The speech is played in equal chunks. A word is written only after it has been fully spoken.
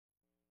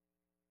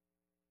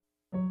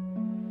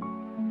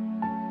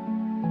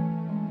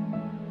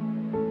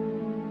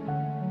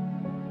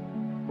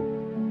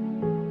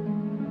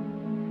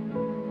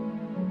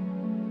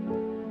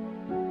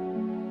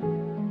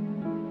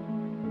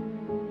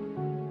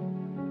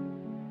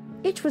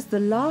It was the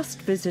last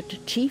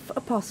visit Chief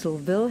Apostle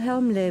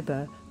Wilhelm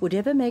Leber would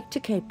ever make to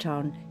Cape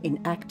Town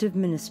in active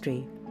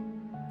ministry.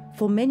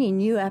 For many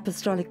new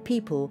apostolic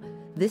people,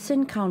 this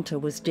encounter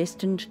was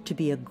destined to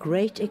be a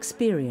great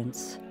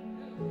experience.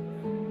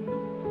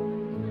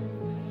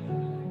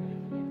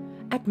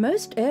 At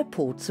most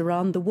airports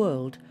around the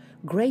world,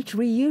 great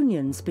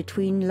reunions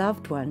between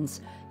loved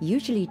ones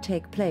usually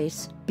take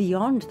place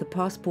beyond the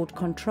passport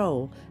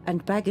control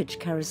and baggage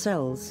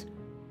carousels.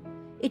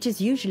 It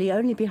is usually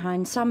only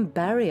behind some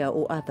barrier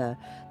or other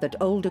that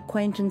old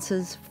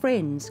acquaintances,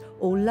 friends,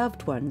 or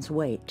loved ones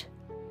wait.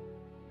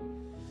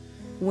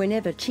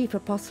 Whenever Chief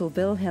Apostle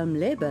Wilhelm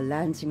Leber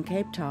lands in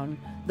Cape Town,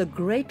 the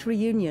great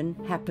reunion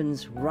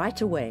happens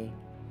right away.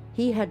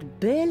 He had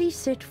barely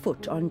set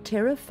foot on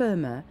terra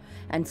firma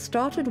and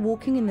started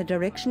walking in the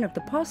direction of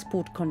the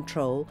passport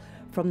control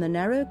from the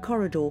narrow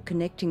corridor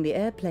connecting the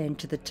airplane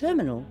to the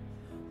terminal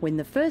when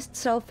the first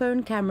cell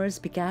phone cameras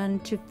began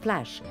to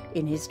flash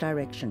in his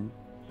direction.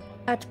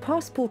 At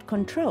passport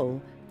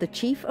control, the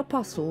Chief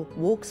Apostle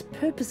walks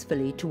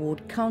purposefully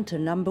toward counter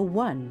number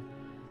 1.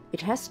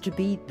 It has to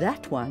be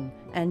that one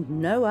and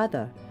no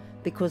other,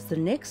 because the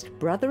next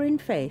brother in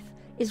faith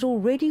is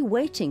already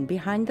waiting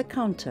behind the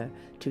counter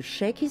to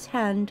shake his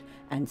hand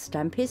and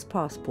stamp his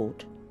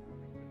passport.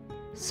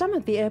 Some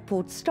of the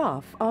airport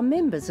staff are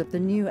members of the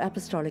New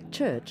Apostolic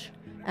Church,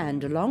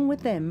 and along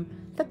with them,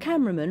 the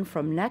cameraman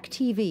from NAC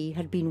TV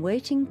had been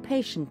waiting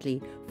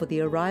patiently for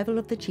the arrival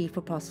of the Chief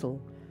Apostle.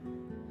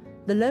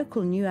 The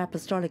local New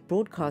Apostolic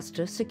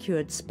broadcaster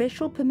secured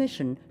special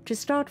permission to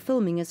start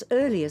filming as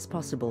early as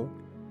possible.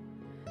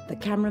 The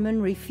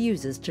cameraman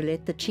refuses to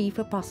let the Chief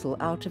Apostle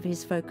out of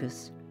his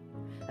focus.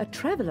 A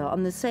traveller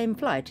on the same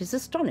flight is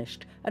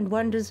astonished and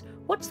wonders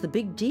what's the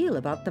big deal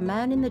about the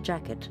man in the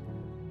jacket.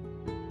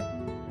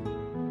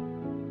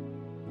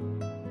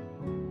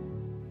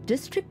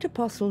 District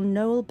Apostle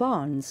Noel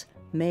Barnes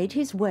made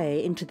his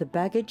way into the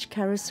baggage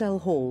carousel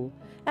hall,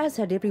 as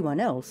had everyone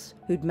else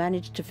who'd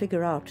managed to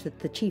figure out that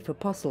the Chief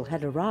Apostle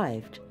had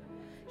arrived.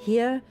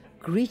 Here,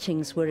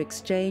 greetings were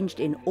exchanged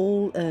in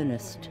all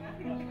earnest.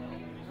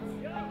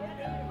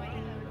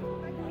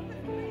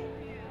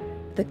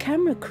 The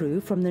camera crew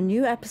from the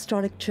New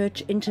Apostolic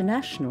Church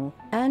International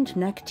and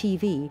NAC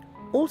TV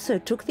also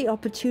took the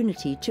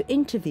opportunity to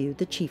interview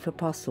the Chief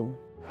Apostle.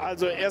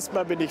 Also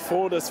erstmal bin ich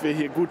froh, dass wir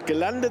hier gut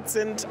gelandet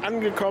sind,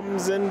 angekommen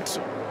sind.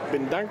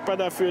 Bin dankbar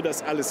dafür,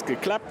 dass alles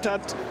geklappt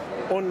hat.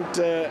 Und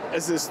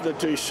es ist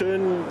natürlich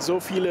schön, so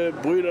viele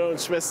Brüder und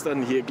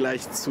Schwestern hier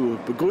gleich zu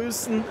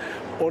begrüßen.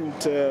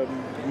 Und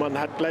man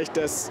hat gleich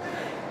das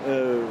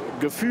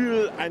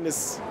Gefühl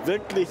eines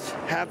wirklich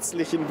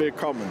herzlichen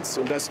Willkommens.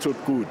 Und das tut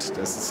gut,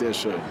 das ist sehr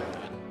schön.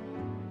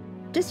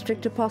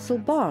 District Apostle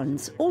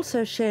Barnes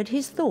also shared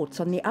his thoughts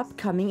on the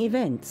upcoming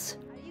events.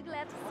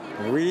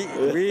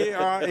 We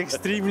are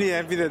extremely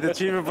happy that the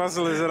Chief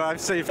Apostle has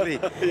arrived safely.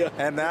 Yeah.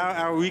 And now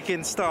our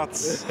weekend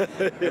starts.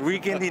 A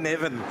weekend in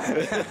heaven.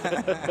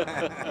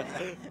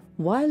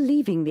 While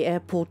leaving the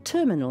airport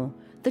terminal,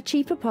 the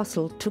Chief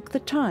Apostle took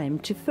the time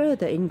to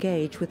further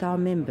engage with our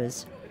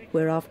members,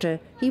 whereafter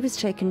he was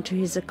taken to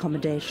his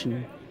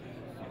accommodation.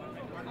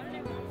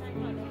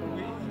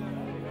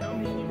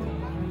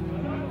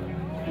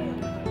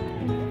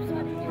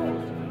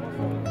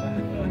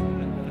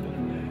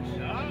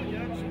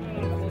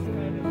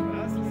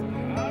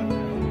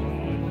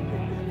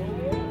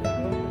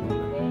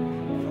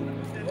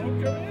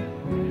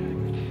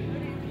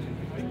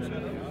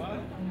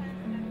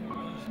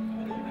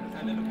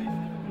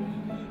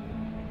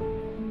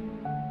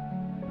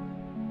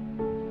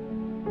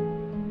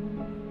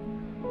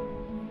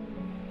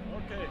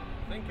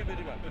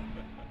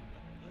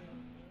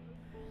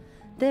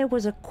 There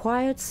was a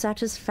quiet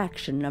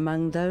satisfaction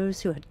among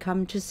those who had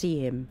come to see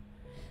him.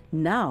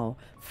 Now,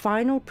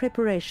 final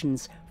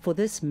preparations for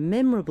this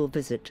memorable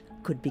visit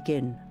could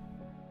begin.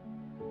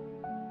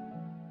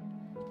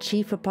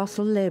 Chief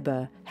Apostle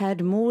Leber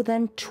had more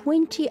than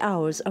 20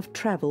 hours of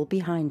travel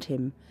behind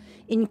him,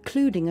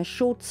 including a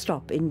short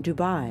stop in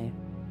Dubai.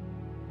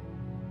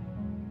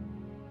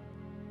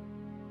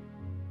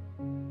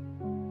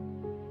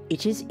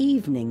 It is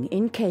evening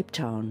in Cape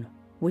Town.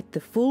 With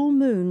the full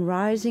moon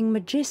rising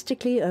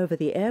majestically over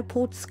the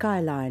airport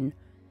skyline,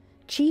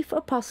 Chief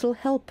Apostle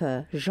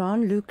Helper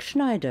Jean-Luc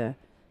Schneider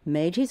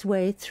made his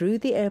way through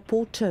the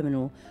airport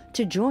terminal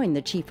to join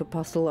the Chief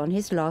Apostle on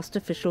his last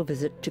official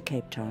visit to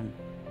Cape Town.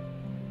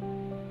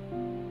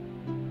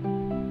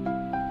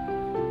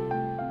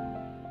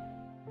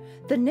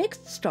 The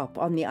next stop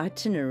on the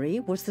itinerary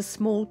was the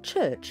small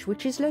church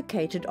which is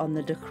located on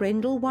the De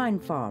Grendel wine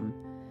farm.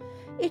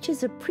 It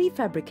is a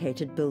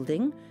prefabricated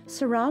building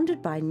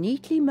surrounded by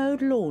neatly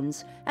mowed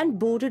lawns and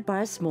bordered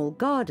by a small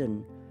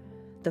garden.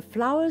 The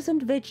flowers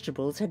and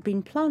vegetables had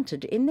been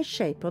planted in the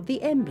shape of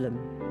the emblem.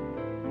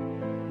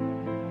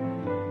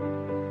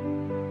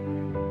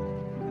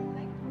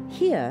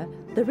 Here,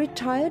 the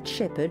retired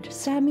shepherd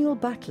Samuel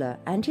Butler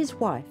and his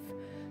wife,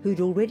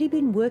 who'd already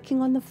been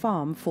working on the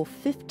farm for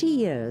 50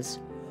 years,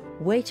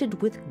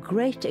 waited with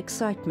great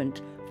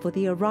excitement for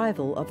the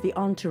arrival of the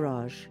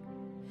entourage.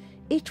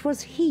 It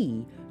was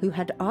he who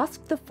had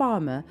asked the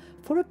farmer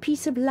for a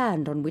piece of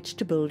land on which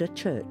to build a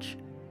church.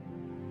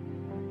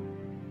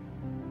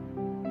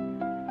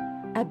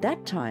 At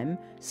that time,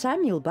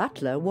 Samuel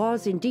Butler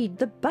was indeed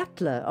the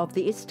butler of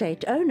the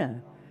estate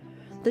owner.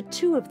 The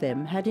two of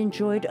them had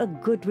enjoyed a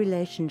good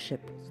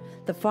relationship.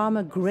 The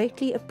farmer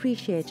greatly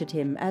appreciated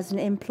him as an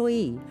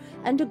employee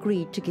and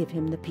agreed to give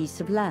him the piece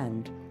of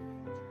land.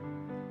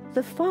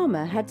 The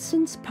farmer had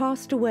since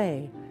passed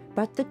away,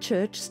 but the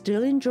church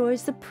still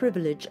enjoys the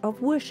privilege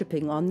of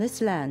worshipping on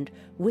this land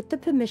with the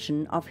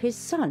permission of his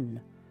son.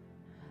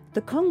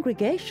 The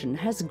congregation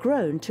has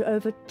grown to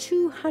over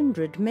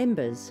 200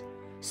 members,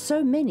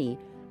 so many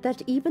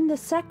that even the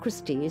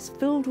sacristy is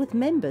filled with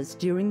members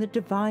during the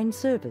divine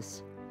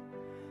service.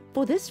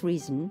 For this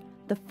reason,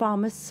 the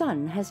farmer's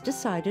son has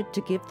decided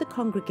to give the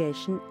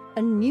congregation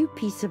a new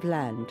piece of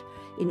land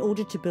in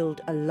order to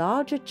build a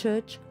larger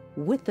church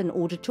with an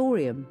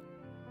auditorium.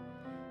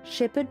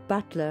 Shepherd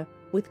Butler,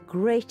 with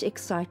great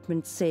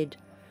excitement, said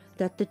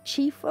that the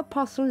Chief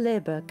Apostle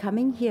Leber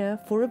coming here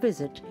for a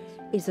visit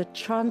is a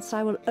chance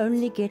I will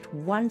only get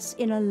once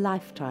in a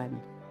lifetime.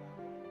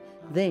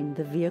 Then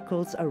the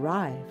vehicles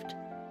arrived.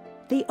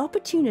 The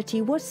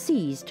opportunity was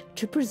seized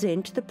to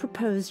present the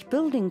proposed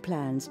building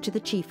plans to the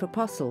Chief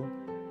Apostle.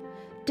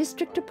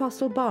 District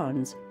Apostle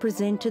Barnes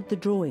presented the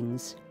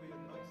drawings.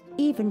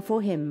 Even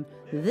for him,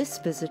 this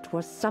visit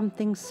was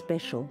something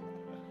special.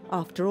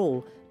 After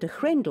all, De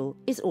Grendel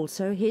is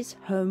also his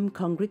home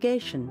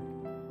congregation.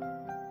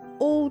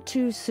 All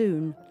too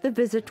soon, the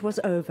visit was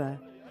over,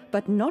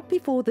 but not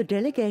before the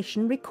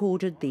delegation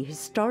recorded the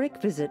historic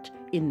visit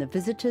in the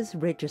visitors'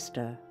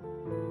 register.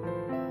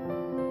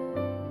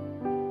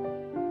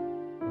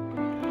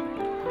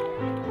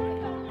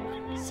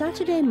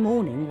 Saturday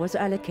morning was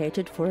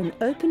allocated for an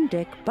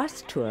open-deck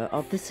bus tour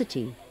of the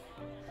city.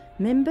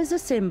 Members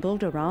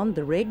assembled around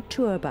the red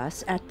tour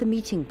bus at the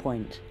meeting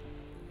point.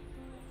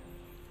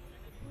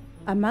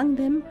 Among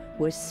them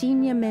were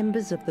senior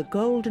members of the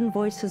Golden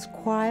Voices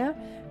Choir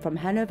from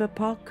Hanover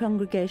Park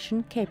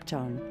Congregation, Cape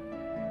Town.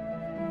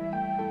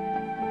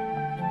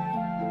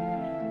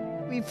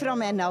 We're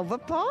from Hanover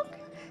Park,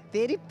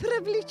 very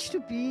privileged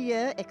to be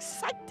here,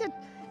 excited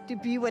to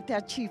be with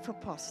our Chief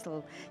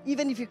Apostle.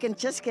 Even if you can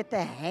just get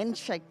a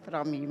handshake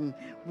from him,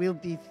 we'll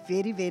be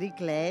very, very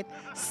glad,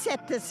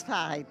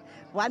 satisfied.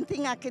 One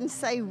thing I can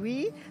say,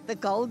 we, the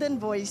Golden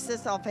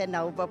Voices of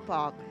Hanover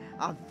Park,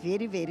 are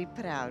very, very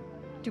proud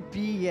to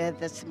be here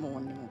this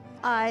morning.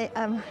 I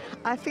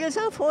feel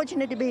so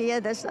fortunate to be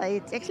here this day.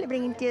 It's actually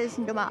bringing tears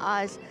into my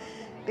eyes,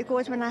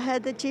 because when I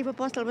heard the Chief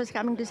Apostle was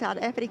coming to South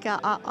Africa,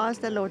 I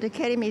asked the Lord to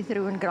carry me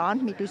through and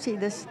grant me to see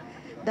this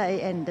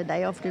day and the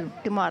day after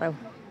tomorrow.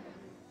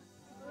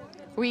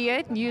 We're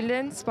at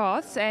Newlands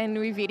Baths and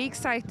we're very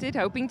excited,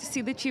 hoping to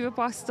see the Chief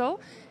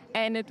Apostle.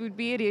 And it would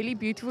be a really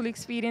beautiful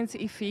experience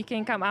if he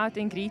can come out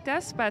and greet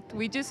us, but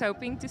we're just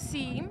hoping to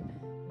see him.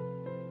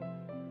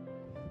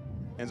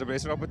 And it's a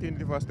blessed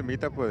opportunity for us to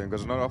meet up with him,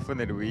 because it's not often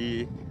that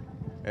we,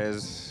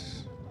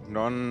 as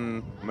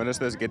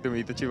non-ministers, get to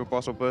meet the Chief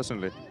Apostle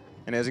personally.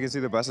 And as you can see,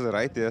 the buses are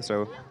right there,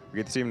 so we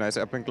get to see him nice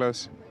up and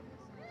close.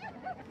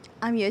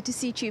 I'm here to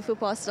see Chief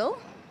Apostle,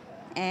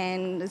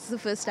 and this is the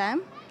first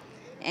time,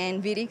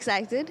 and very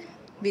excited,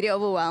 very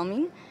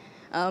overwhelming,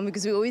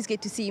 because we always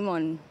get to see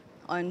him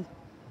on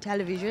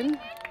television.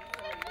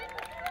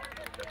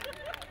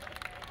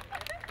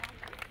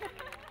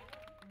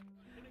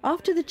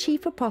 After the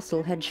Chief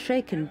Apostle had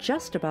shaken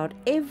just about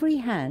every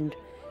hand,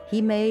 he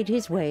made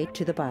his way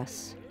to the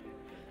bus.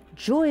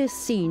 Joyous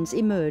scenes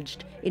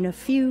emerged in a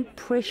few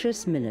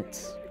precious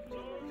minutes.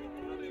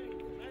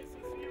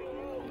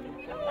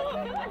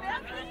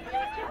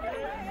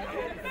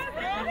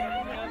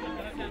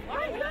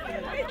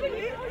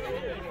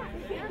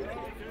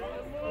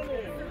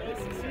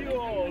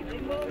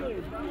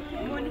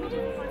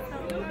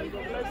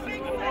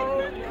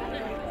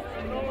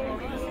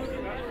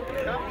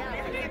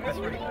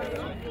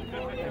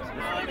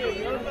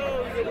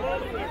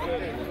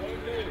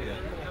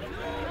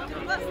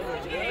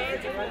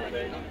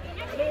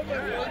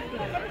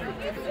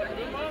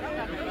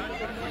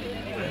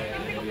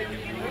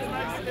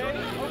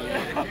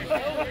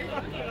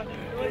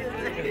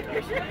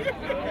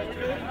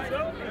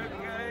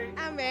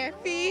 I'm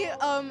happy.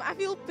 I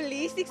feel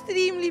pleased,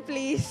 extremely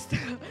pleased.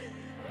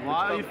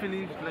 Why are you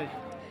feeling pleased?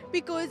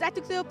 Because I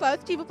took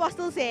both Chief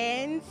Apostle's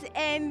hands,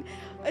 and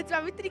it's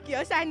my 3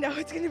 years. I know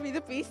it's going to be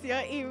the best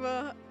year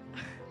ever.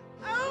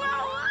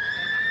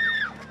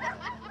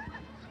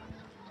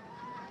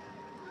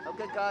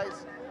 Okay,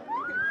 guys.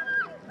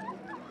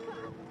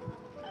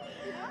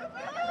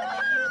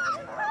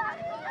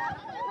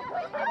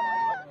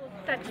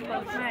 Touch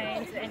both my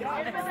hands, and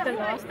it's the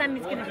last time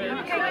it's going to be in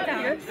Cape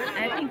Town.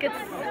 I think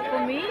it's,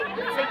 for me, it's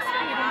the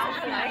experience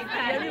of a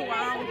lifetime. Really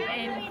wow.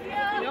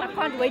 And I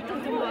can't wait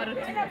till tomorrow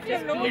to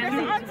just be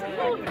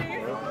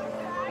here.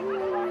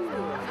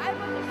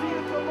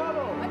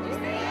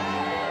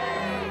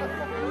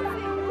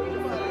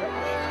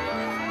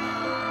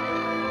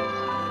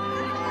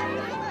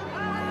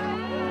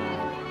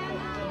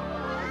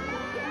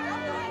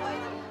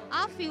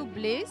 feel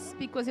blessed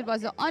because it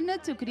was an honor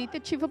to greet the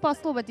Chief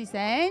Apostle with his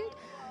hand.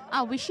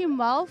 I wish him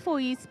well for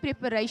his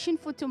preparation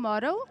for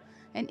tomorrow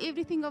and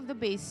everything of the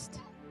best.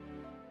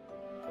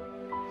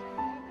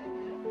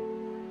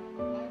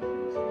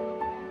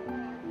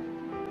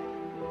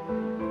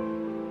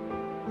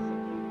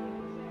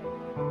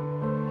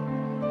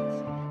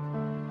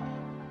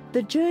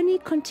 The journey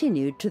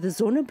continued to the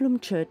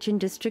Zonneblum Church in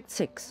District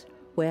 6,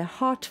 where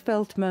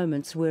heartfelt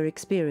moments were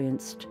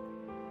experienced.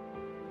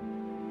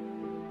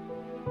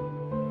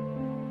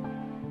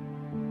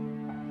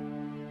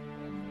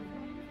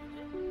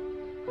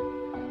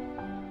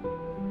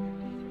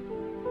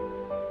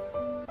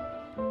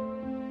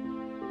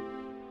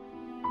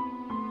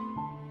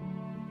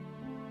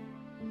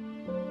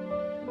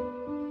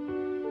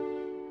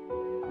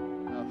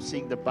 I'm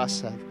seeing the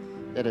bus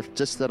that have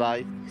just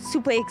arrived.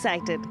 Super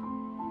excited.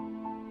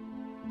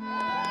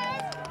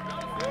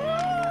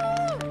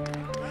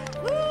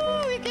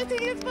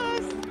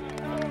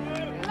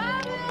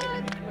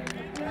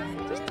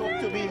 Just talk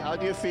to me. How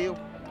do you feel?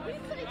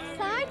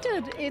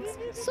 Excited. It's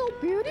so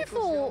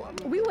beautiful.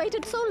 We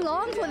waited so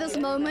long for this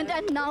moment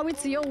and now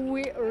it's here.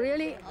 We're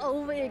really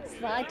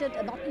overexcited.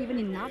 Not even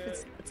enough.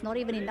 It's not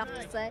even enough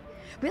to say.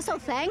 We're so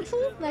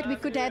thankful that we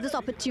could have this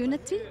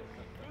opportunity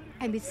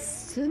and we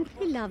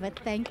simply love it.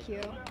 Thank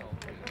you.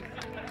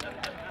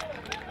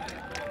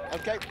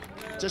 Okay,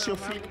 just your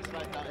feelings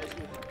right now.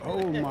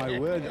 Oh my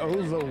word,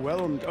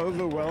 overwhelmed,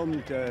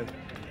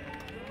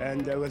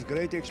 and with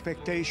great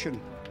expectation.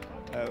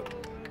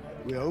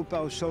 We hope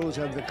our souls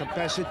have the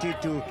capacity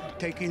to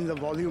take in the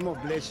volume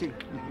of blessing.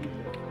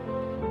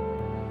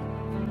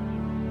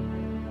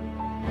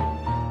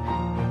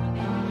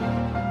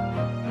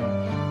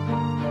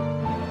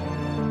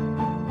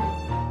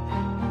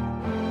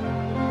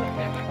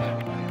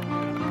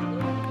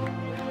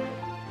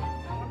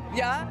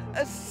 Ja,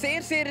 een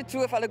zeer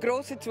toeval, een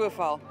große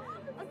toeval.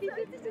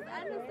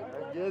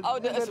 Oh,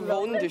 dat is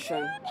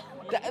wunderschön.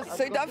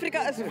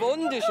 Zuid-Afrika is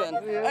wunderschön.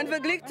 En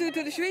vergelijk zu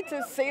der Schweiz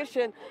ist sehr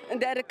schön.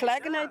 Und der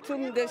Gelegenheit,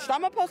 um den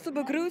Stammapostel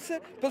begrüßen,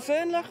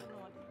 persönlich.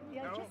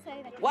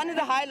 One of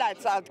the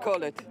highlights, I'll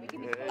call it.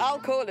 I'll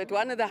call it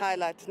one of the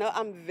highlights. No,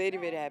 I'm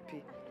very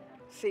happy.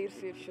 Sehr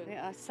schön.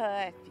 Yeah, so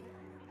happy.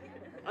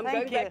 I'm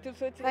going back to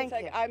Switzerland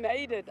saying, I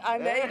made it.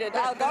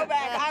 I'll go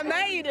back, I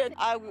made it.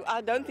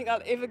 I don't think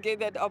I'll ever get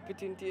that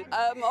opportunity.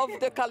 Auf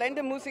der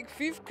Kalender muss ich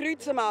 5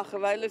 Kreuze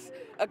machen, weil es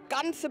ein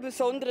ganz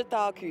besonderer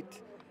Tag heute.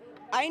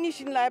 Einmal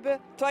im Leben,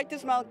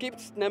 zweites Mal gibt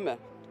es nicht mehr.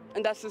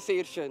 Und das ist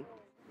sehr schön.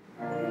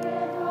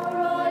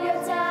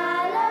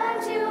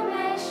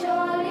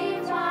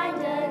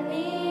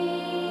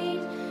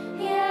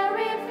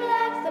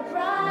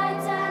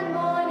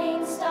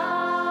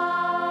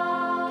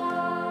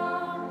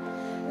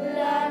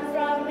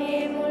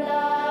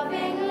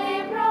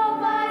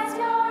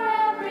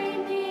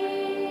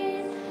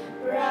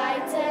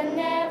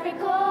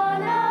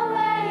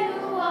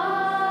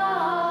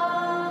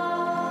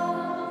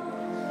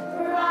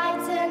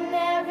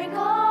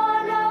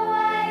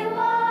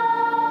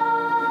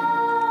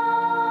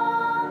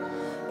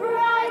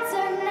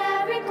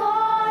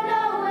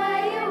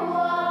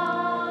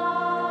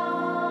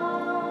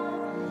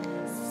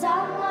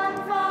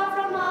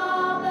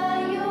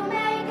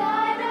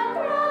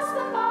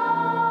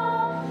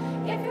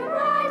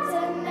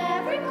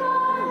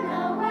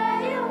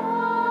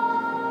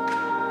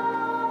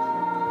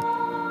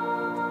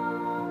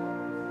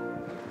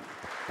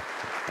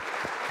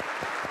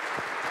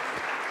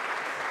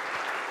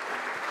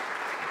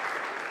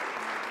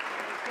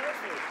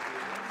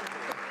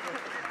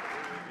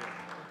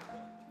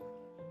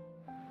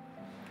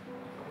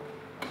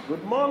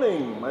 Good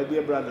morning, my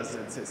dear brothers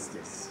and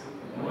sisters.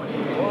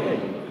 Good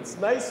morning. It's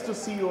nice to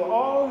see you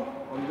all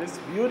on this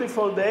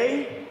beautiful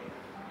day.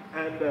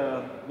 And,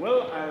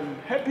 well, I'm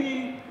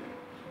happy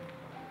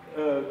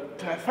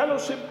to have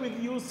fellowship with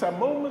you, some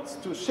moments,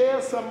 to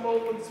share some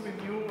moments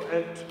with you,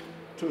 and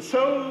to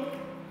show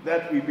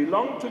that we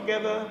belong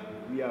together,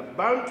 we are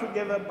bound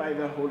together by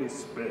the Holy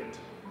Spirit.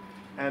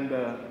 And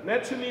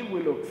naturally,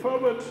 we look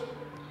forward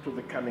to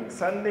the coming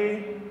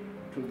Sunday,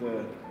 to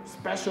the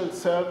special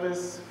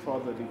service for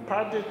the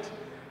departed,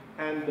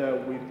 and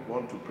we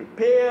want to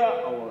prepare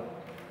our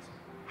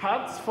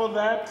hearts for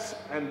that,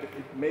 and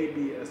it may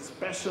be a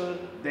special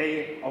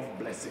day of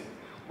blessing.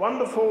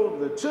 Wonderful,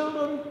 the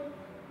children,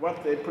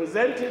 what they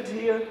presented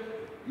here.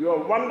 You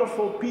are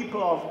wonderful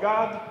people of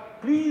God.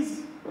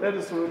 Please let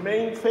us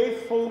remain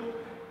faithful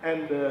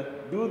and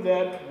do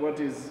that what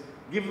is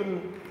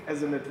given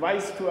as an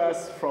advice to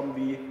us from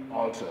the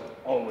altar,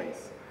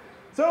 always.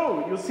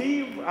 So, you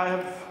see, I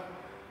have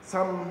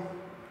some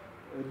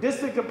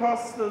district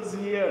apostles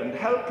here and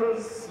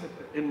helpers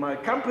in my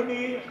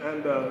company,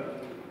 and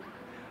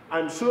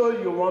I'm sure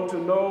you want to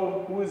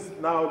know who is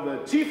now the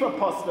chief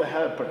apostle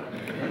helper.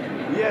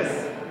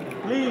 Yes,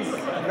 please,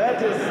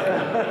 that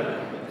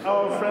is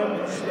our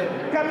friend.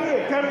 Come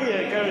here.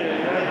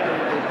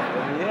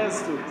 He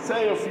has to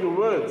say a few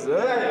words.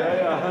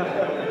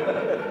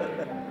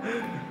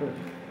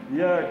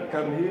 Yeah,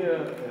 come here.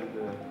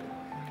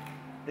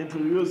 And,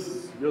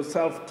 introduce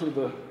yourself to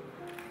the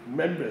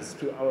members,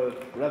 to our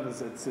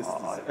brothers and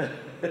sisters.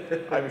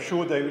 I'm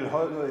sure they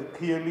will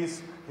hear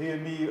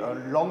me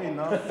long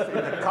enough in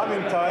the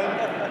coming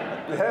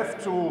time. We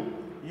have to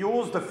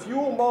use the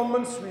few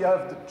moments we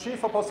have the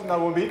Chief Apostle in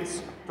our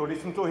midst to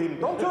listen to him.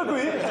 Don't you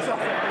agree? I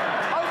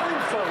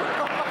think so.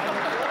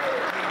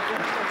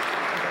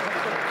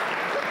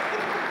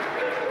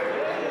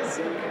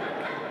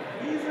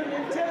 He's an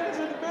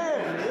intelligent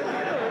man.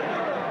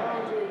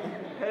 How to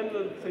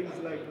handle things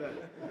like that.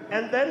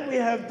 And then we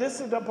have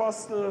District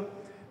Apostle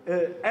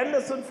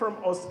Anderson from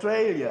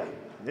Australia.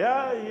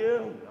 Yeah,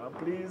 here.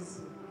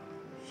 Please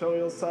show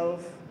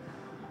yourself.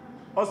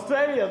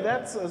 Australia,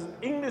 that's an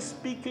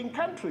English-speaking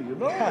country, you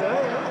know?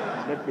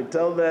 Let me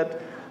tell that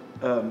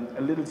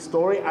a little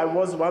story. I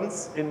was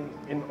once in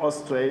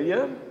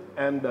Australia,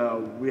 and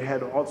we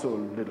had also a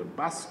little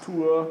bus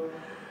tour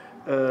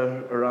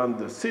around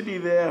the city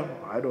there.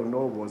 I don't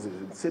know, was it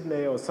in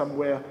Sydney or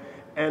somewhere?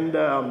 And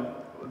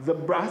the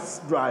bus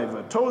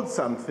driver told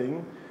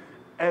something,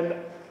 and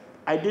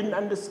I didn't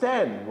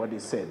understand what he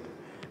said.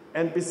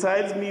 And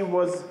besides me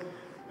was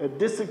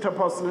District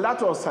Apostle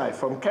Latosai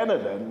from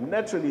Canada,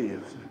 naturally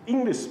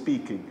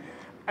English-speaking.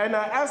 And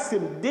I asked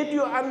him, did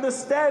you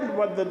understand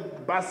what the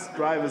bus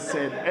driver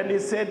said? And he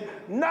said,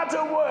 not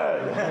a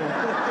word.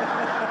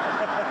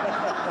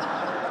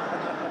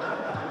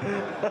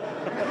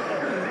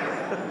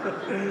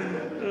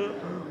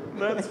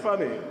 That's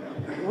funny.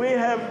 We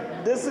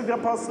have District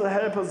Apostle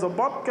Helper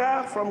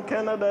Sobotka from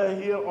Canada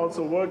here,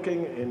 also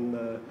working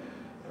in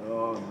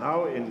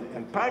now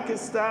in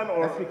Pakistan,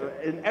 or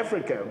in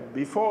Africa,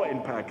 before in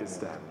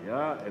Pakistan,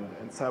 yeah,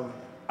 and some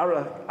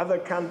other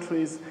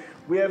countries.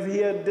 We have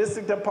here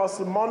District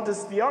Apostle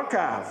Montes de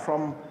Oca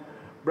from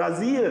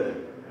Brazil,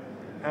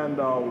 and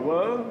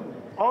well,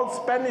 all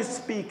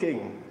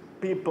Spanish-speaking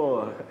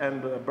people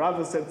and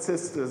brothers and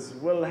sisters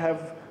will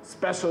have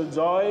special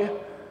joy,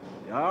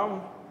 yeah,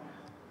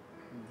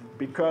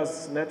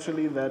 because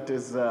naturally that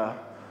is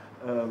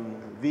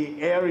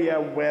the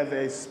area where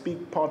they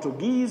speak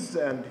Portuguese,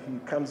 and he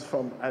comes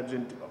from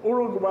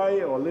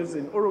Uruguay, or lives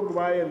in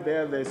Uruguay, and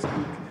there they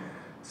speak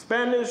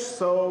Spanish,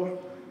 so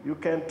you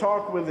can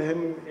talk with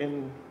him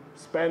in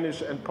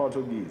Spanish and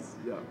Portuguese.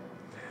 Yeah.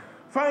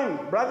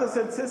 Fine, brothers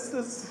and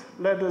sisters,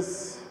 let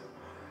us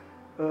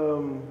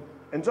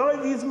enjoy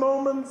these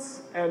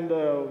moments, and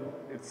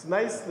it's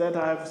nice that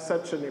I have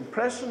such an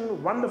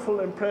impression,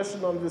 wonderful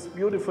impression on this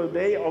beautiful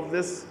day of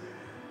this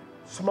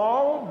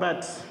small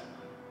but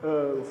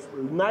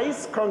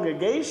nice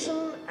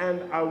congregation,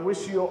 and I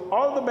wish you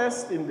all the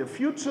best in the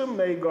future.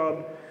 May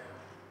God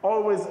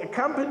always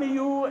accompany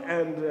you,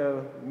 and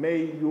may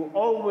you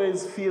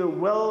always feel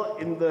well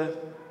in the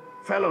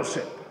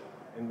fellowship,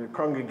 in the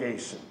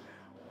congregation.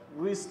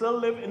 We still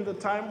live in the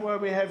time where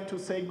we have to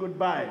say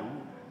goodbye.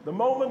 The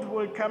moment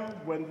will come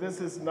when this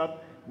is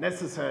not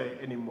necessary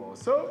anymore.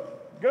 So,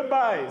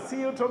 goodbye. See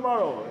you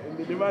tomorrow in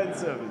the divine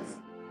service.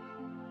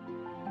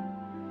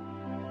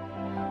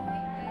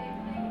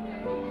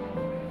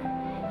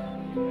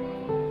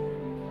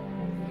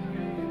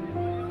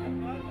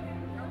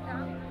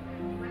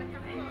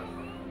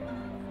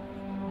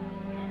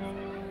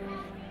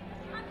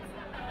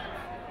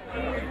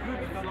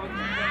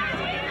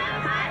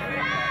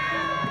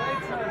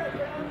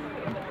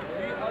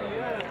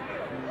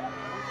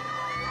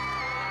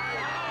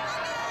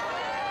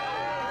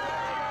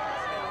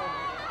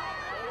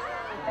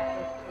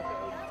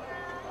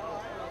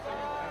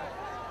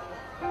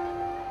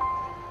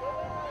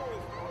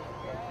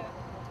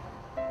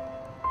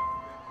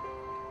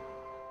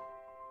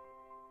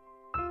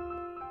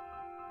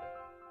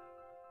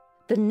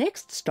 The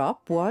next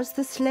stop was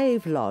the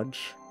slave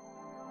lodge.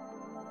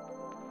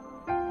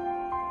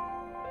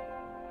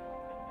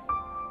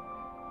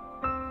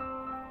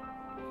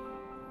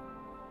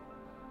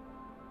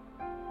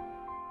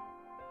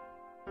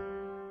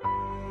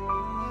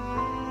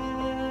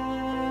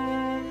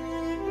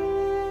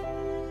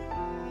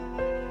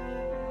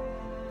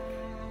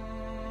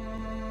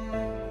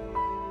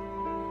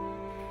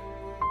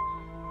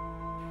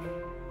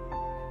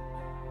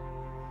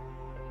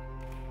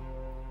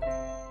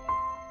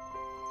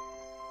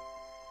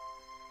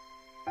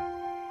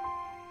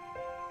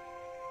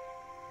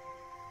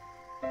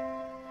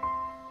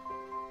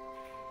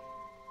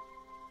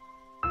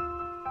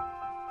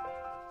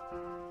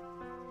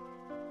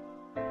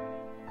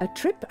 A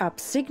trip up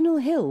Signal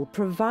Hill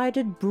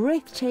provided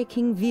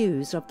breathtaking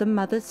views of the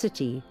mother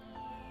city.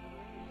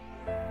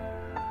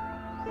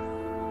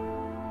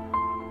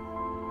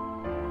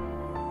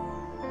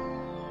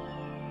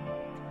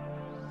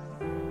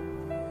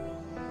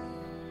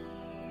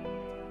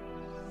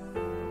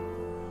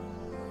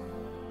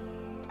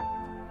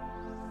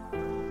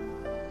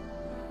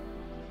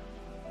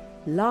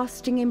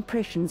 Lasting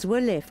impressions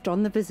were left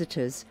on the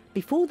visitors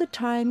before the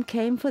time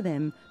came for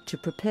them to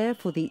prepare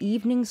for the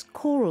evening's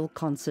choral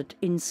concert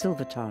in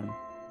Silvertown.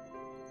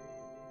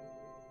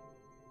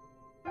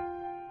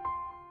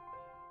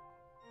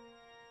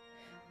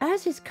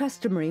 As is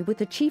customary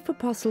with a chief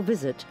apostle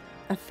visit,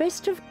 a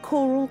festive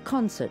choral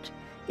concert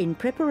in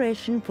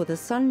preparation for the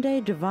Sunday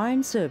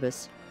Divine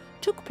Service,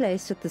 took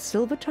place at the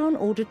Silvertown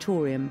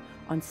Auditorium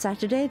on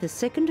Saturday the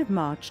 2nd of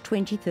March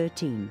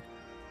 2013.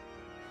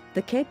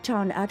 The Cape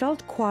Town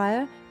Adult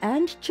Choir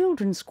and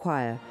Children's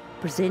Choir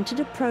presented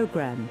a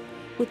program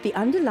with the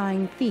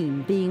underlying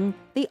theme being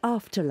the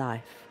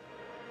afterlife.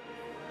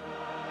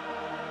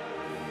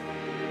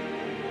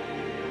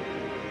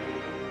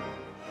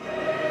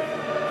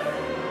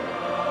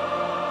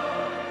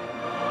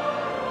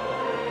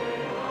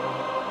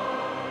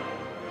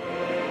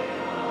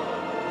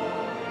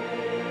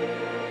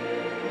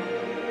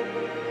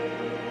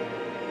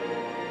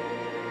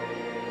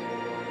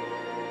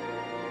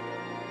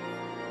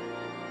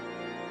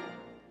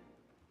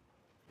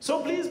 So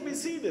please be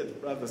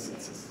seated, brothers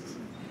and sisters.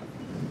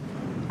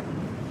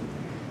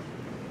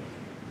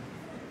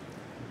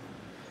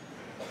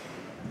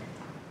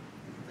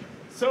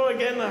 So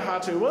again, a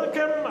hearty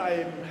welcome.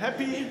 I'm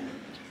happy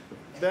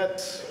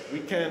that we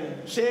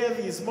can share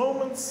these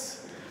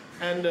moments.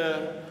 And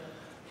the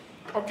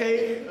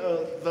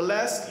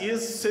last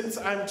years since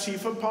I'm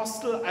Chief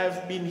Apostle,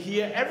 I've been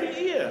here every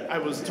year, I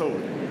was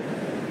told.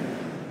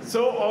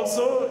 So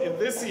also in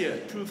this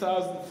year,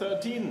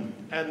 2013.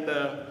 And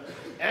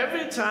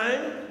every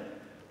time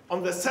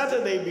on the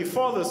Saturday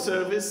before the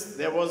service,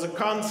 there was a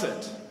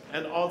concert.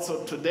 And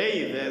also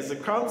today, there's a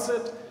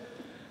concert.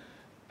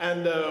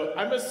 And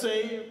I must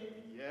say,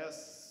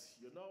 yes,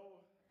 you know.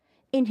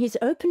 In his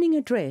opening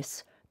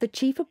address, the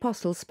Chief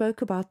Apostle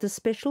spoke about the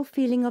special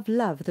feeling of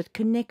love that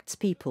connects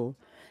people,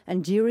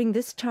 and during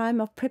this time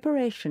of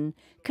preparation,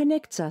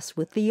 connects us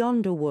with the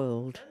yonder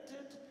world.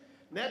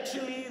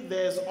 Naturally,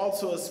 there's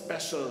also a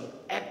special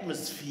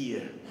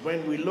atmosphere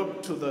when we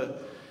look to the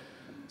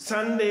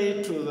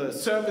Sunday, to the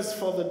service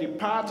for the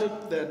departed,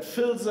 that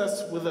fills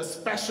us with a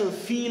special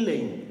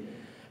feeling.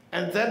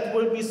 And that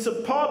will be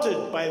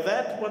supported by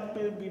that, what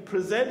will be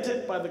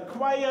presented by the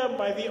choir,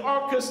 by the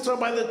orchestra,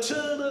 by the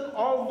children,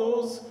 all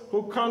those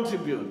who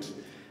contribute.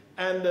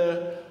 And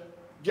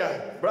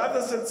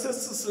brothers and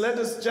sisters, let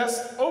us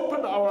just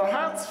open our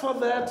hearts for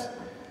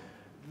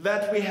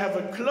that we have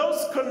a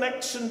close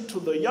connection to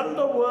the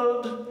yonder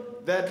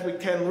world, that we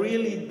can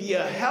really be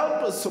a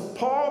help, a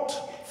support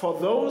for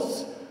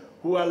those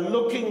who are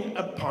looking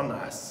upon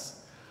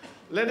us.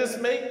 Let us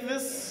make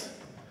this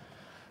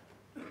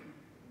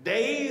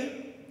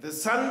day, the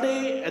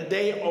Sunday, a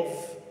day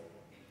of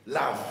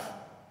love.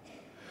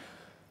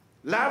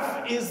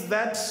 Love is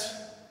that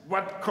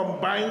what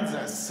combines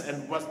us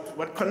and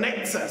what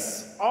connects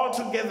us all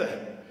together,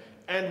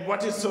 and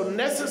what is so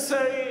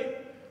necessary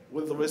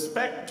with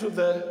respect to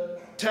the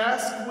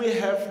task we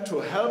have to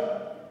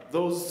help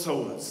those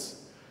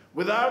souls.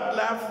 Without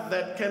love,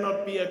 that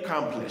cannot be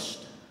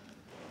accomplished.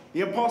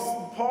 The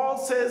Apostle Paul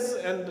says,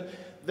 and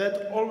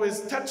that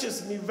always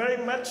touches me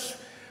very much,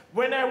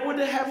 when I would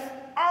have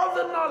all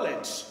the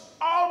knowledge,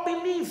 all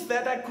belief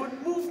that I could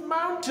move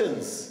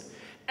mountains,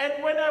 and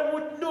when I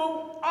would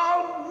know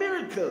all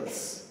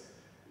miracles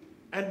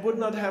and would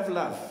not have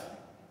love,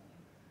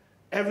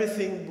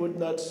 everything would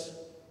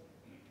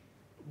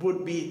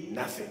be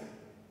nothing.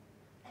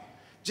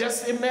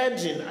 Just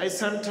imagine, I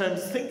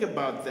sometimes think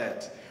about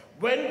that.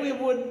 When we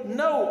would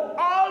know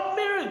all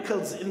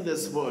miracles in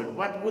this world,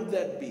 what would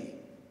that be?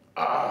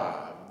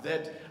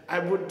 That I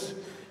would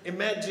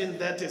imagine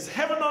that is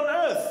heaven on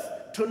earth,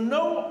 to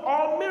know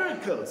all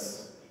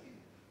miracles.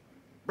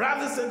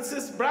 Brothers and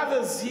sisters,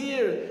 brothers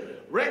here,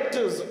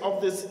 rectors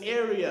of this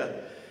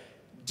area,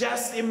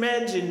 just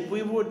imagine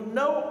we would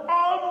know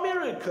all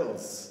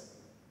miracles,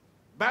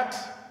 but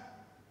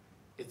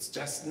it's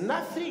just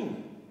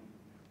nothing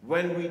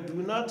when we do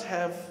not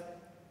have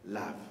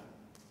love.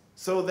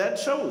 So that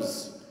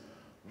shows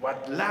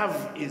what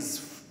love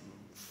is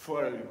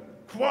for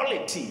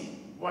quality,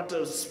 what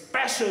a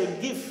special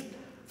gift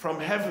from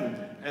heaven.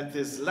 And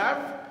this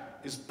love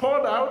is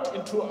poured out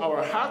into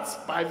our hearts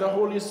by the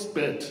Holy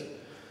Spirit.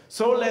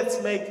 So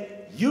let's make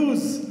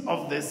use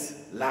of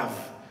this love.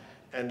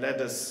 And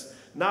let us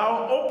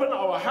now open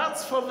our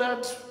hearts for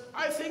that.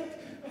 I think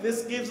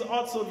this gives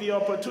also the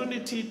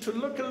opportunity to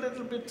look a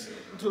little bit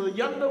into the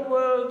yonder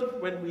world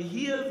when we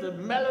hear the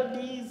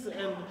melodies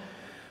and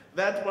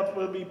that what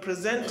will be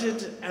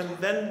presented, and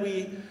then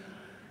we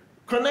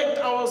connect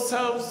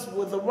ourselves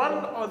with the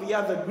one or the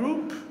other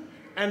group,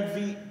 and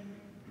we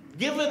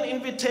give an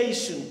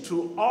invitation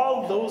to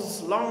all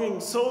those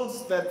longing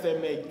souls that they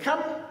may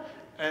come,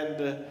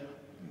 and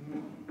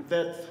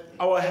that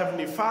our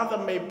Heavenly Father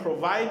may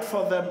provide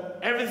for them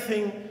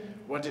everything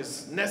what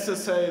is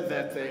necessary,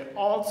 that they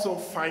also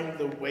find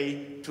the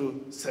way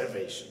to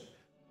salvation.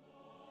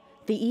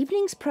 The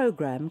evening's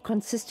program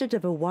consisted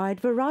of a wide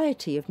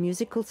variety of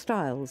musical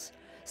styles,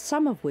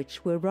 some of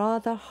which were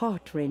rather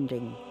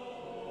heart-rending.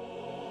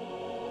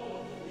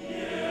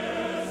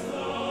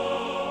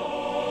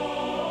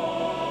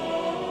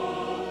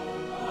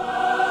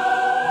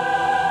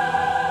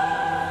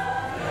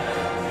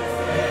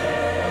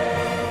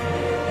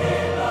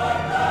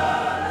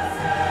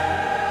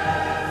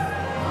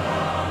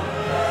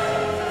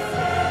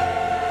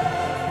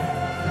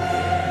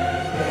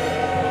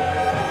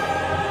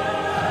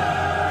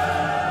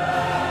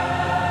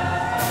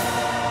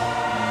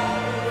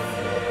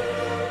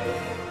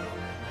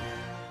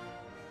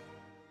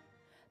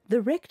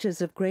 The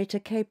rectors of Greater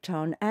Cape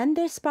Town and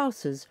their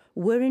spouses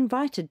were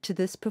invited to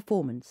this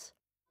performance.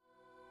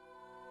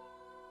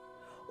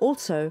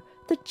 Also,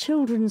 the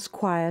children's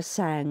choir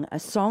sang A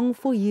Song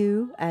for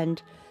You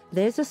and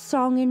There's a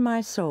Song in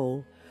My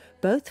Soul,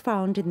 both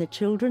found in the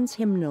children's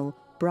hymnal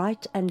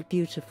Bright and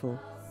Beautiful.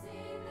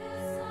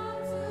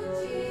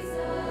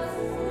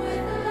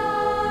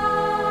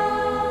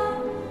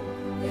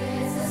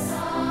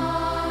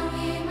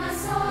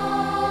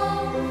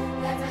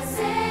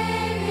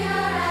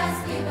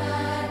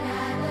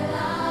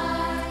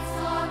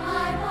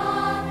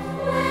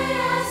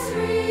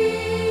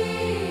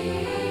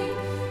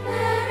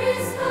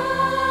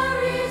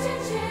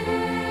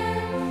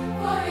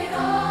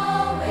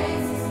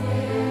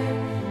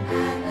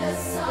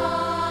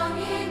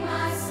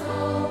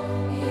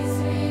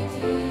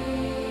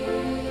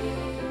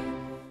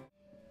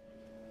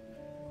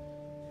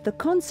 The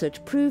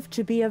concert proved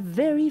to be a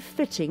very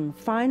fitting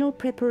final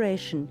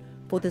preparation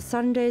for the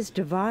Sunday's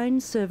divine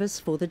service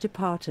for the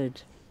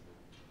departed.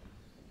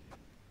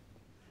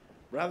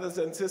 Brothers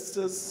and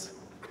sisters,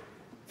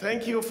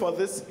 thank you for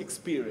this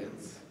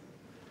experience.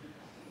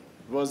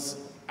 It was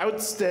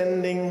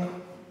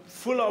outstanding,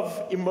 full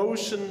of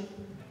emotion,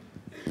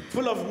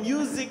 full of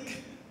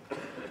music,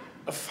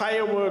 a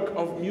firework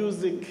of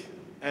music,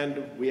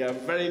 and we are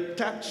very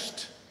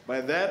touched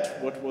by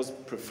that, what was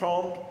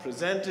performed,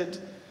 presented.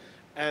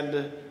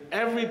 And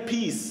every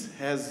piece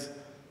has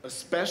a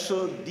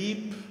special,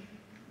 deep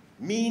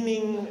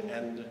meaning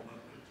and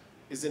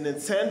is an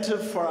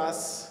incentive for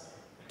us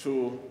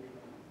to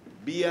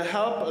be a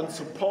help and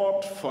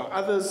support for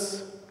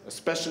others,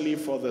 especially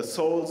for the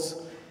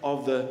souls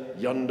of the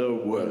yonder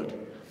world.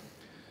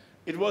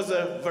 It was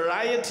a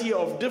variety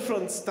of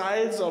different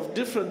styles, of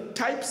different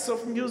types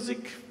of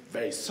music,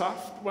 very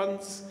soft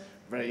ones,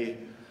 very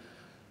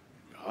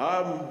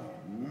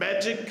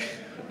magic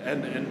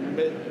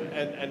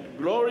and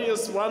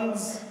glorious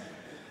ones,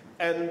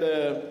 and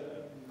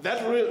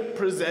that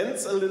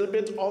represents a little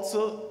bit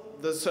also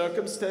the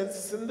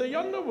circumstances in the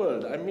yonder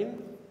world. I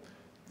mean,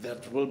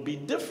 that will be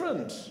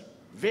different.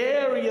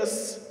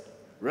 Various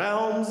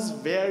realms,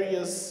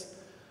 various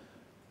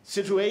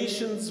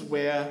situations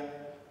where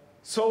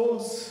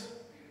souls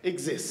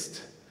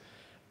exist.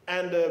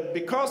 And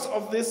because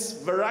of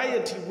this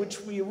variety,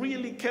 which we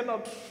really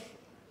cannot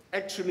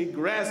actually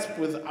grasp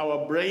with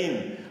our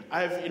brain,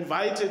 I've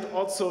invited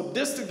also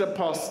district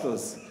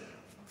apostles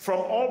from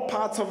all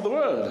parts of the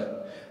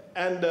world.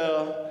 And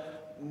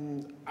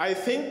I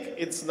think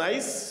it's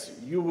nice,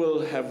 you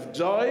will have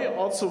joy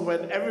also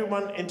when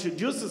everyone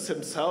introduces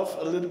himself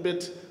a little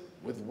bit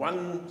with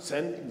one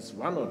sentence,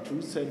 one or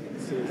two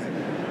sentences.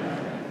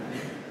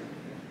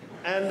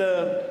 And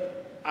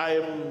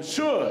I'm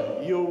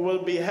sure you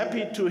will be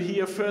happy to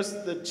hear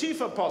first the chief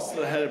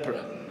apostle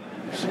helper,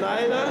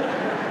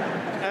 Schneider,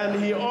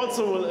 and he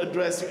also will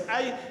address you.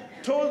 I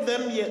told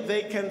them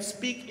they can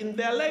speak in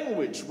their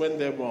language when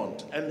they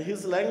want, and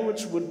his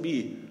language would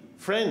be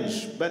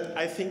French, but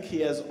I think he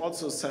has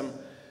also some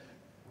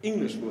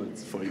English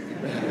words for you.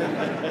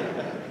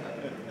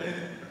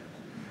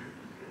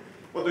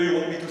 What do you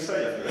want me to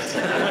say?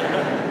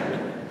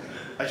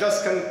 I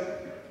just can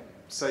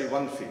say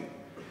one thing.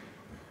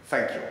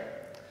 Thank you.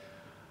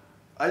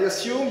 I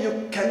assume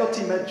you cannot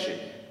imagine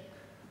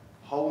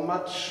how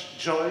much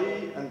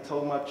joy and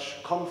how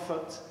much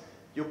comfort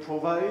you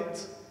provide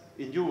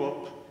in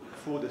Europe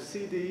through the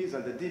CDs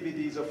and the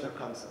DVDs of your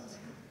concerts.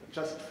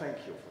 Just thank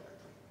you for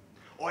that.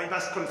 Or I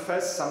must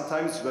confess,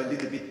 sometimes we're a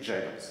little bit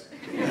jealous.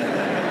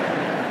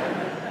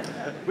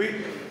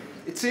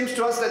 It seems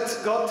to us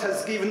that God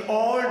has given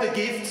all the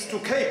gifts to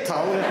Cape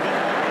Town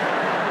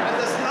and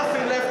there's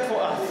nothing left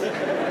for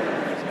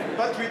us.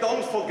 But we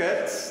don't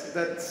forget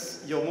that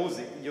your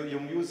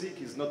music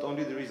is not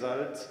only the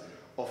result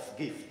of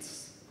gifts.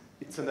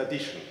 It's an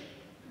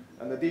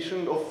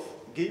addition of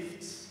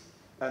gifts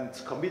and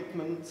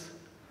commitment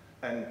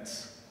and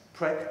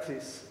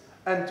practice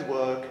and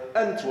work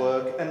and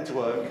work and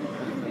work.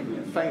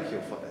 Thank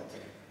you for that.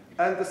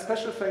 And a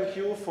special thank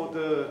you for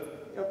the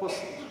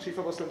Chief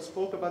Apostle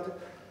spoke about it,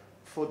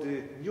 for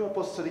the new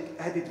apostolic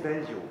added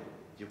value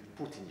you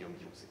put in your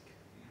music.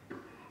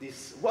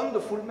 This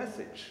wonderful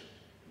message.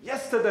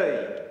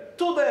 Yesterday,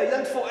 today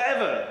and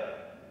forever.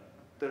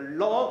 The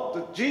love,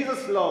 the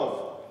Jesus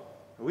love,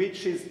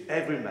 reaches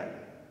every man.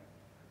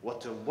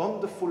 What a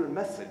wonderful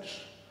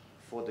message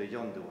for the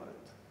yonder world.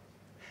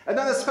 And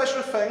then a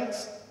special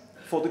thanks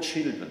for the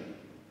children.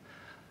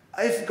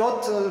 I've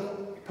got a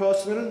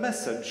personal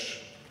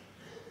message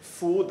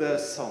for their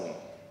song.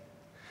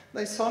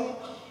 They sung,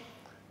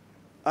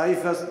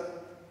 I've a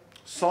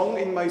song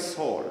in my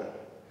soul,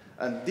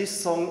 and this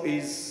song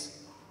is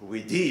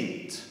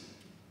redeemed.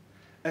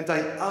 And I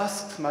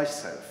asked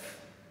myself,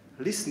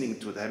 listening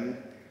to them,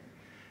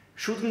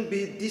 shouldn't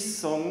be this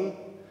song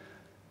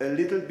a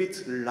little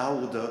bit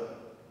louder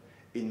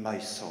in my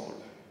soul?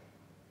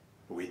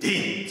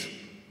 Redeemed.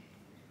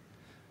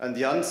 And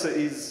the answer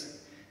is,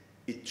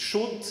 it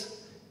should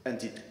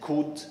and it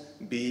could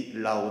be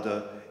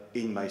louder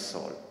in my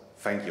soul.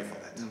 Thank you for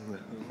that.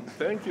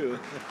 Thank you.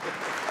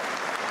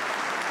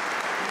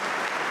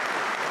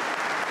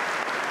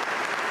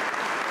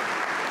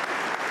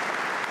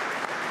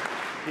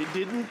 He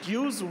didn't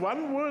use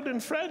one word in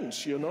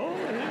French, you know.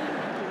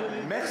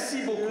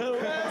 Merci beaucoup.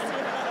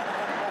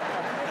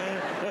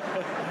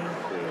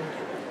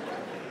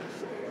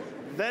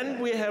 Then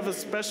we have a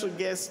special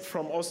guest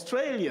from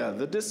Australia,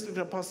 the District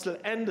Apostle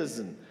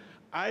Anderson.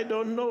 I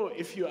don't know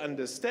if you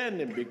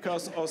understand him,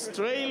 because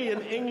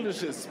Australian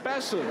English is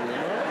special, you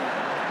know.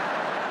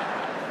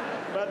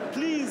 But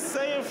please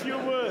say a few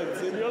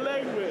words in your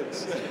language.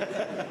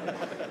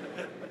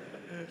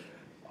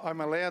 I'm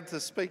allowed to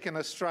speak in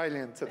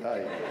Australian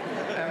today,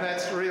 and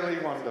that's really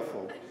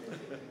wonderful.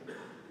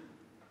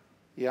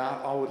 Yeah,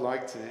 I would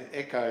like to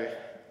echo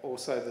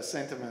also the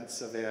sentiments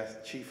of our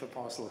Chief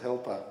Apostle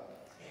Helper.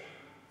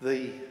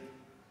 The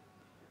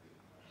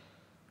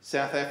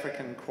South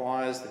African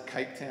choirs, the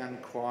Cape Town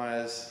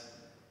choirs,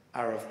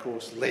 are of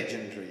course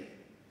legendary,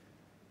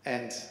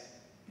 and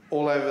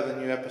all over the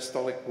New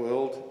Apostolic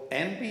world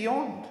and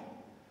beyond,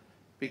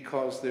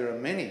 because there are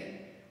many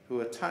who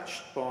are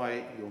touched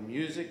by your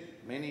music,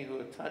 many who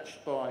are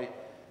touched by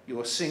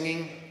your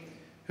singing,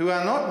 who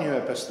are not New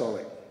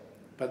Apostolic,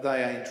 but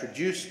they are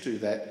introduced to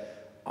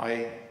that.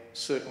 I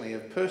certainly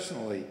have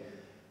personally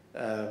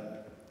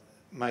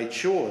made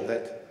sure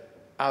that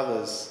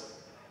others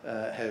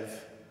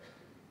have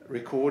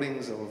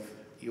recordings of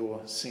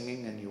your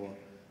singing and your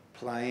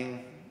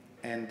playing,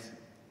 and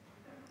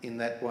in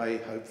that way,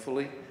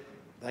 hopefully,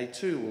 they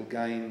too will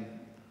gain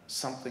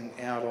something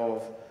out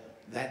of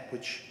that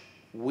which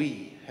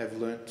we have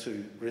learnt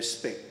to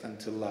respect and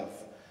to love.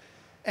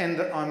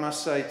 And I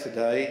must say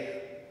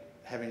today,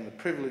 having the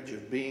privilege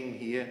of being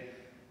here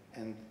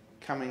and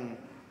coming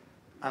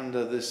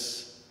under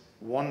this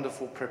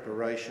wonderful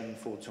preparation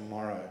for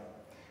tomorrow,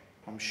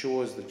 I'm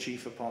sure, as the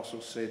Chief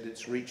Apostle said,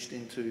 it's reached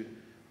into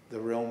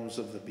the realms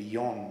of the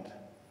beyond.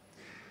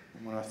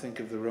 And when I think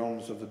of the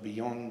realms of the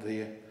beyond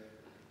there,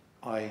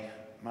 I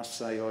must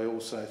say I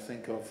also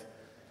think of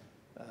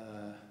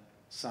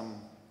some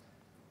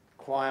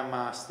choir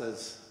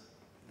masters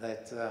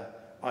that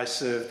I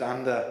served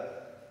under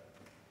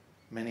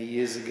many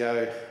years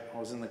ago. I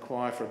was in the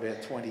choir for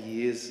about 20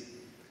 years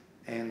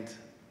and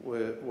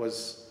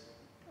was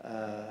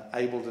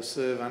able to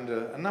serve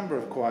under a number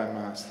of choir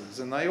masters,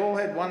 and they all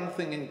had one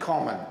thing in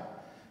common,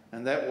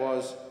 and that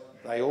was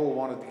they all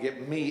wanted to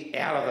get me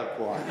out of the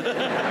choir.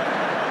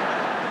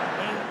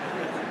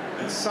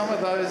 And some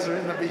of those are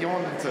in the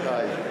beyond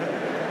today,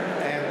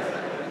 and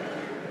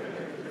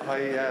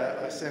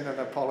I send an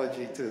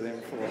apology to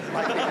them for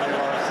making their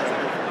lives so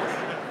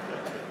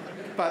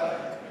difficult.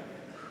 But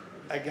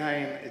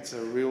again, it's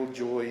a real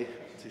joy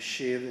to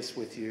share this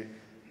with you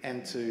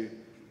and to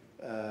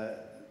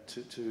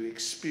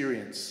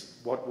experience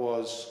what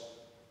was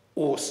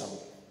awesome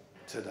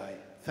today.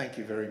 Thank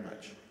you very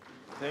much.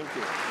 Thank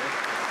you.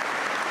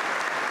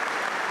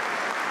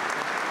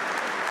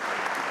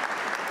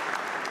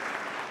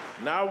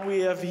 Now we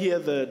have here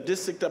the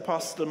District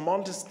Apostle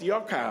Montes de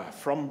Oca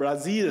from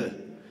Brazil.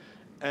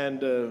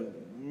 And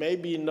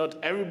maybe not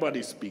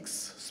everybody speaks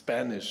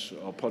Spanish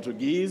or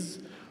Portuguese.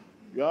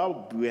 Yeah,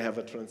 we have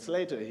a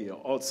translator here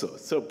also.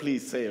 So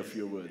please say a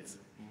few words.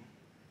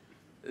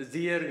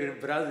 Dear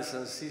brothers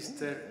and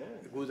sisters,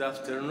 good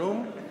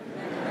afternoon.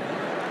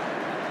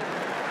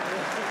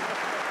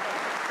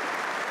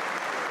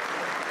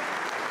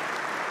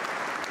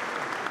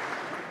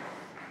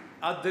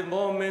 At the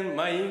moment,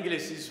 my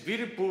English is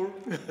very poor,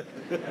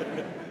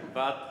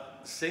 but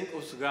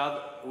thanks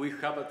God, we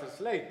have a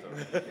translator.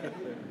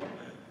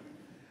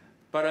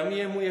 Para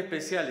mí es muy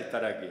especial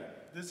estar aquí.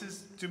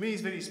 To me,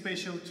 it's very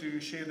special to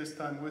share this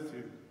time with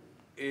you.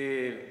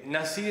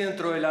 Nací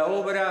dentro de la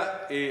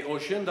obra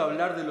oyendo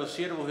hablar de los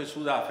siervos de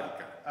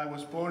Sudáfrica. I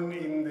was born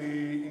in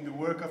the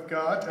work of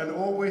God and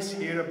always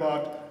hear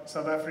about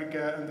South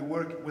Africa and the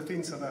work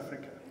within South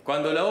Africa.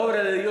 Cuando la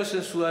obra de Dios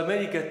en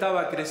Sudamérica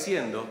estaba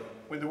creciendo,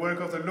 when the work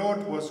of the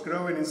Lord was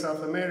growing in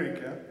South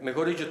America,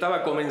 mejor dicho,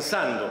 estaba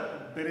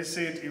comenzando, better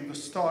said, it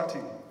was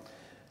starting.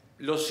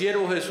 Los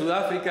siervos de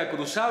Sudáfrica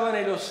cruzaban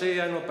el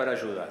océano para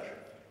ayudar.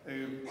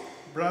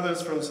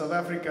 Brothers from South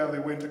Africa, they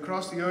went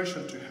across the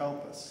ocean to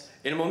help us.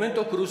 En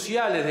momentos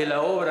cruciales de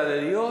la obra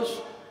de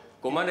Dios,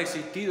 como han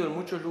existido en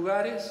muchos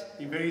lugares,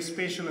 in very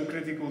special and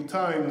critical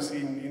times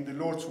in the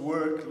Lord's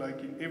work, like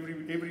in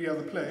every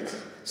other place,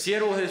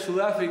 siervos de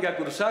Sudáfrica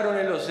cruzaron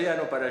el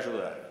océano para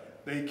ayudar.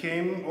 They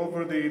came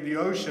over the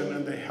ocean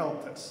and they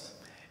helped us.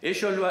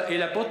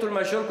 El apóstol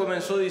mayor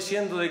comenzó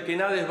diciendo de que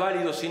nada es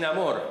válido sin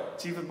amor.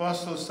 Chief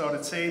Apostle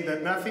started saying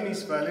that nothing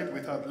is valid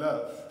without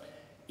love.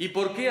 ¿Y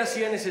por qué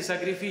hacían ese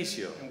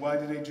sacrificio? And why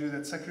did they do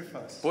that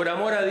sacrifice? Por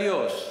amor a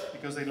Dios,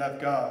 because they loved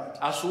God,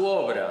 a su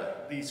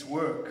obra His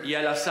work, y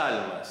a las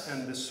almas.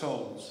 And the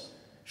souls.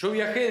 Yo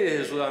viajé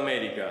desde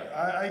Sudamérica,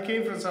 I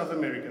came from South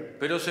America.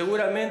 pero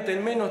seguramente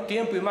en menos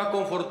tiempo y más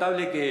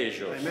confortable que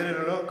ellos. I made it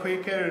a lot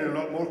quicker and a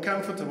lot more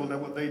comfortable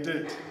than what they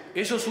did.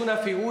 Eso es una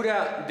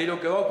figura de lo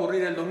que va a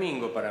ocurrir el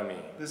domingo para mí.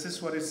 This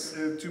is what is,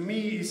 to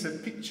me, is a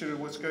picture of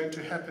what's going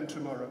to happen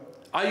tomorrow.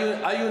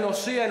 Hay un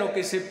océano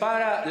que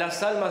separa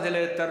las almas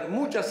de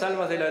muchas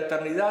almas de la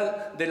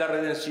eternidad de la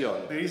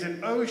redención. There is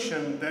an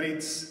ocean that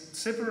is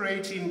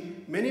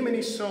separating many,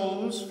 many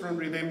souls from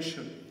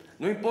redemption.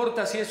 No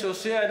importa si ese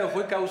océano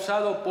fue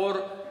causado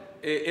por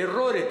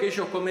errores que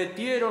ellos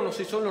cometieron o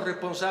si son los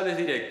responsables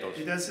directos.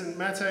 It doesn't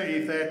matter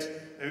if that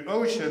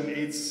ocean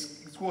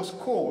was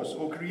caused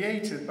or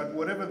created, but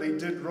whatever they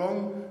did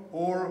wrong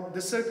or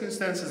the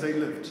circumstances they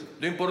lived.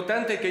 Lo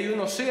importante es que hay un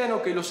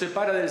océano que los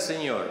separa del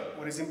Señor.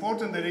 What is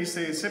important there is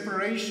a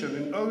separation,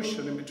 an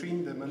ocean in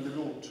between them and the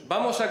Lord.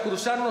 Vamos a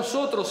cruzar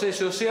nosotros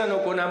ese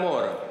océano con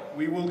amor.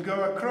 We will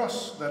go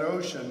across that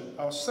ocean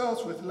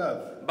ourselves with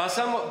love.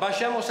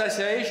 Vayamos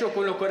hacia ellos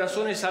con los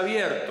corazones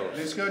abiertos.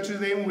 Let's go to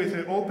them with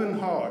an open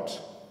heart.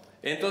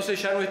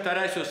 Entonces ya no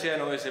estará ese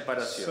océano de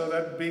separación. So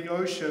that big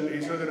ocean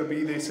is not going to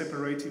be there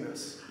separating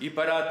us. Y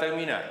para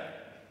terminar,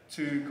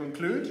 to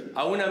conclude,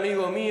 a un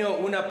amigo mío,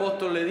 un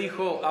apóstol le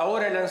dijo,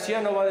 ahora el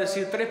anciano va a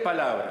decir 3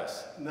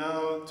 palabras.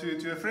 Now,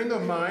 to a friend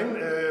of mine,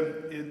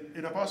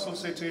 an apostle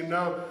said to him,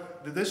 now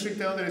the district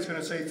elder is going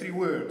to say 3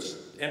 words.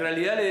 En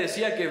realidad le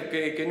decía que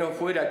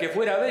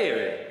fuera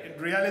breve.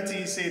 In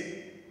reality, he said,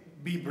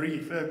 be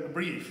brief,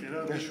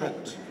 be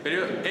short.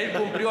 Pero él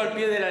cumplió al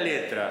pie de la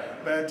letra.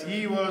 But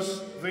he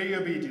was very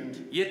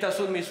obedient. Y estas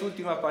son mis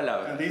últimas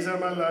palabras. And these are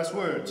my last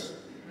words.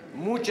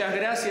 Muchas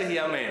gracias y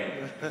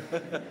amén.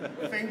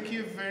 Thank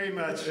you very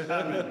much.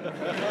 Amen.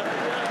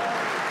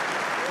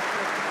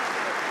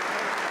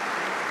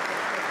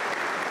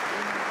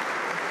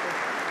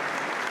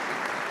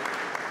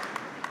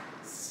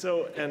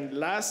 So, and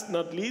last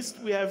not least,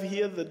 we have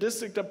here the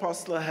district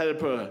apostle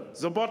helper,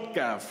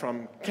 Zobotka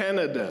from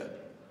Canada.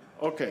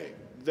 Okay,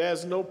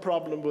 there's no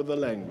problem with the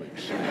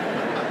language.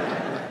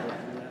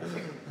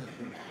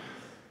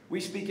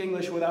 We speak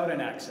English without an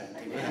accent.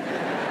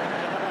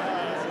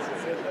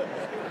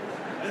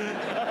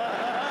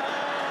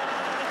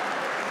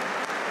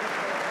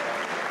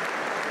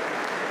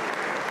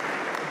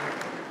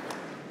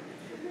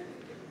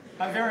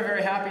 I'm very,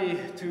 very happy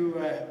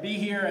to be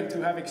here and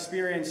to have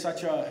experienced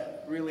such a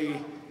really,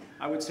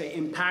 I would say,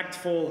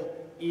 impactful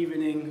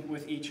evening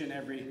with each and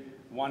every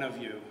one of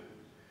you.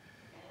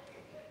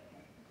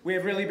 We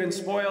have really been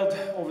spoiled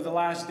over the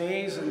last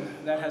days, and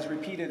that has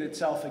repeated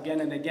itself again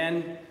and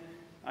again.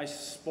 I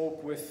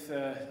spoke with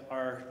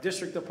our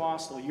district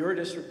apostle, your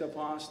district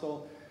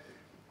apostle,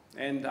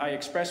 and I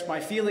expressed my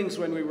feelings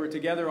when we were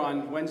together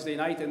on Wednesday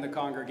night in the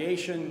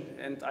congregation,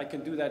 and I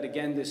can do that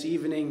again this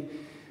evening.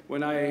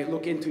 When I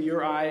look into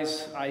your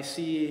eyes, I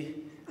see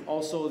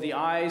also the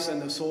eyes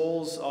and the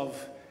souls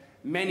of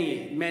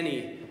many,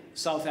 many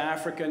South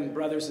African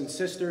brothers and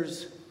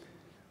sisters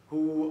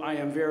who I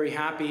am very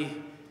happy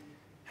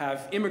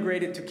have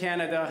immigrated to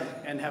Canada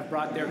and have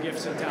brought their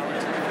gifts and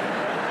talents with them.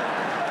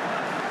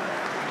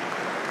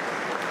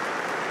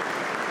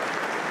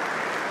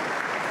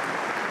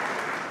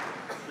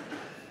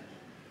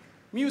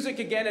 Music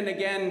again and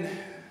again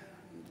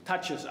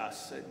touches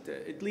us.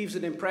 It leaves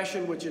an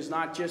impression which is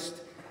not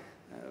just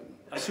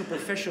a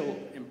superficial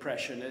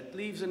impression. It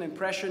leaves an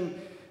impression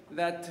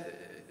that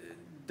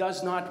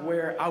does not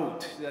wear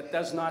out, that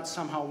does not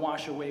somehow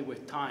wash away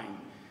with time.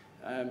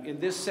 In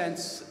this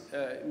sense,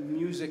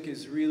 music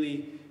is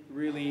really,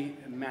 really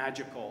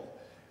magical.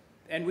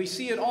 And we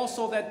see it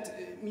also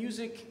that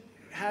music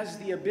has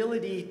the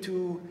ability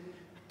to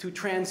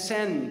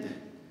transcend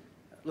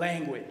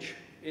language.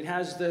 It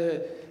has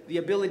the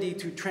ability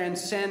to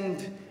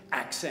transcend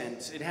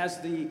accents. It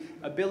has the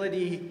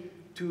ability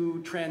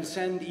to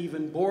transcend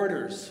even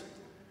borders.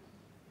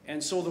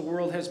 And so the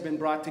world has been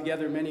brought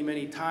together many,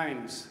 many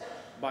times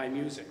by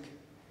music.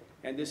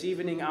 And this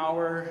evening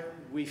hour,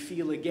 we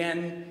feel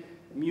again,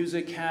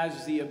 music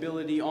has the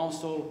ability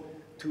also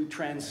to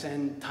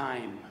transcend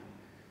time.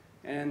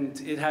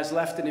 And it has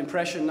left an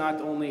impression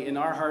not only in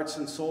our hearts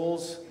and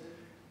souls,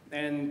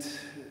 and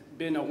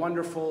been a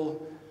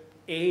wonderful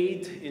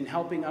aid in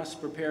helping us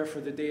prepare for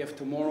the day of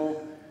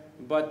tomorrow,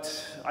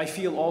 but I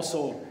feel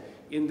also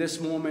in this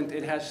moment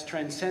it has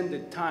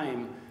transcended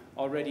time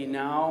already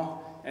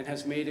now and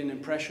has made an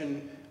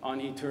impression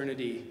on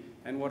eternity.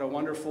 And what a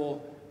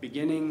wonderful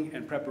beginning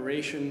and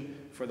preparation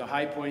for the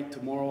high point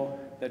tomorrow,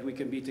 that we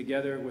can be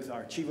together with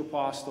our Chief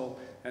Apostle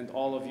and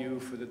all of you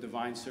for the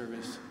divine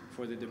service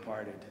for the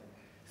departed.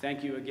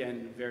 Thank you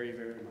again very,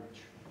 very much.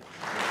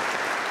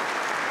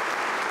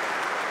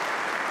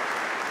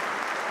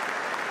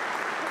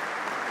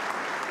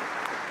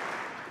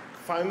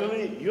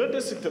 Finally, your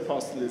district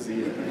apostle is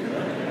here.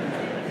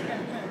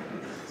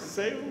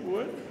 Say a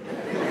word.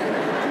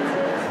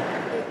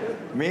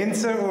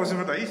 Mense, ons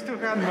moet huis toe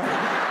gaan.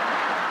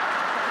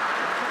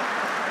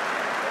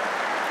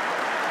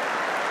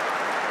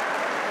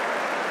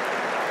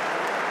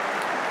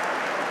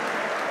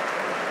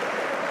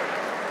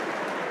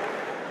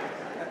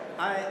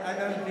 I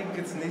don't think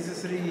it's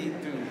necessary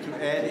to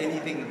add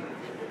anything.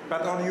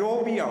 But on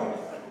your behalf,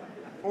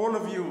 all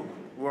of you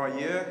who are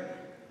here,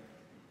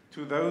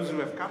 to those who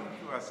have come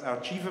to us, our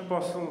Chief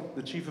Apostle,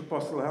 the Chief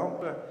Apostle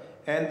Helper,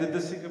 and the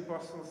District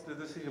Apostles, the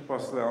District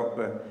Apostle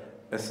Helper,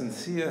 a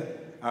sincere,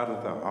 out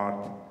of the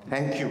heart,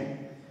 thank you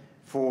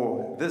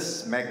for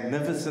this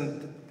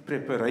magnificent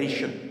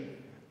preparation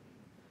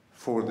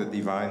for the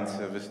divine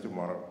service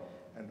tomorrow.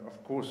 And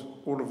of course,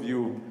 all of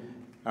you,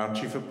 our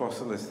Chief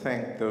Apostle has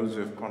thanked those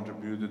who have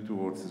contributed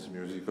towards this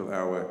musical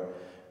hour.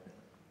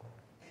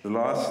 The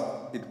last,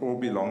 it all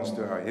belongs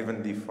to our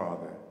Heavenly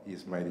Father. He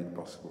has made it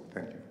possible.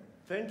 Thank you.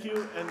 Thank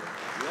you. And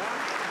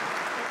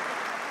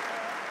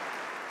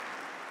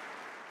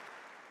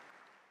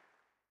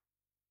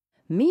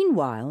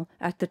Meanwhile,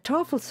 at the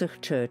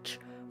Tafelsucht Church,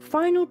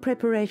 final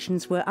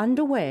preparations were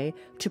underway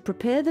to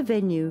prepare the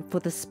venue for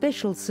the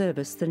special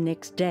service the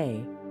next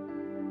day.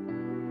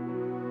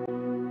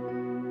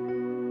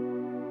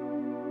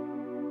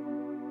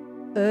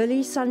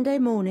 Early Sunday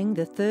morning,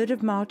 the 3rd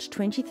of March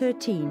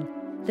 2013,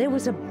 there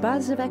was a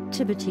buzz of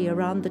activity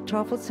around the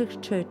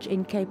Tafelsucht Church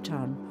in Cape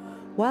Town,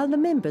 while the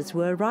members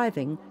were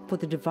arriving for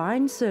the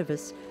divine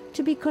service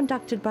to be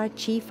conducted by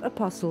Chief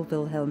Apostle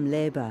Wilhelm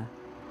Leber.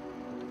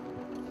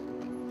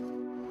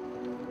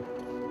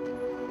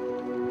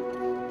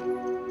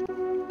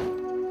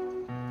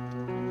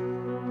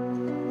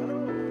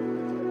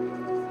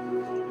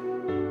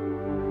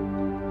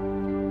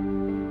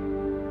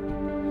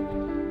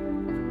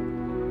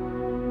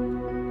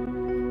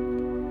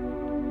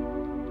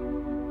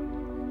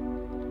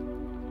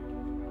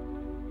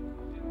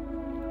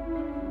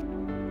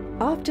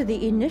 After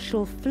the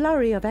initial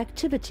flurry of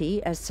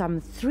activity, as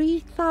some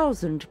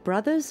 3,000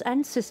 brothers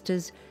and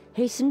sisters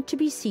hastened to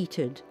be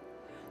seated,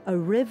 a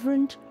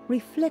reverent,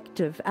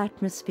 reflective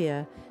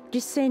atmosphere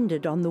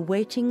descended on the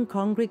waiting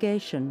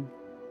congregation.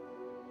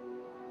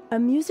 A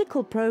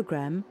musical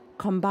program,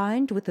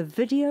 combined with a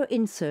video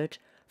insert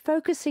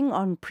focusing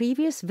on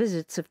previous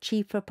visits of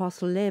Chief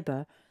Apostle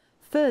Leber,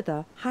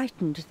 further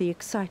heightened the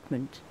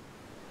excitement.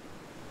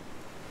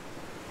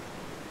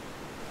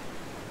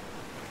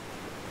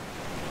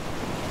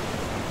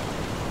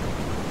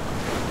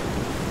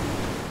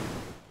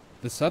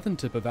 The southern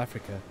tip of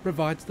Africa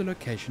provides the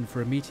location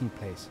for a meeting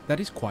place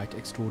that is quite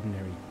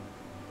extraordinary.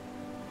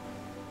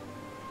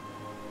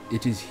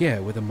 It is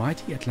here where the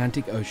mighty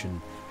Atlantic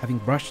Ocean, having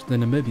brushed the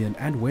Namibian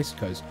and west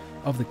coast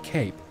of the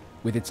Cape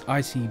with its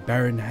icy,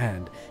 barren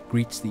hand,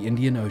 greets the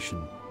Indian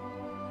Ocean.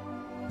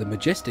 The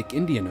majestic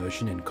Indian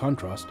Ocean, in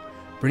contrast,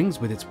 brings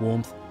with its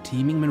warmth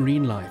teeming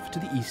marine life to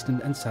the eastern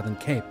and southern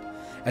Cape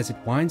as it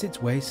winds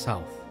its way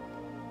south.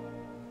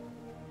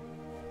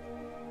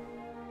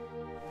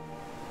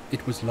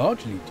 It was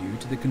largely due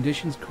to the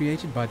conditions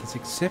created by this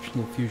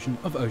exceptional fusion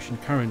of ocean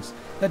currents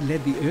that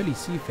led the early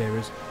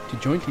seafarers to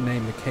jointly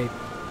name the Cape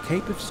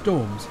Cape of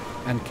Storms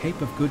and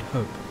Cape of Good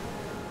Hope.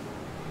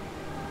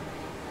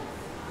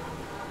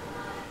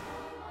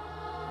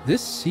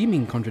 This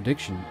seeming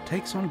contradiction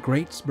takes on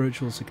great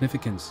spiritual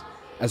significance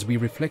as we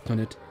reflect on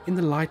it in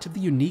the light of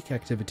the unique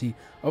activity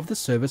of the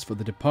service for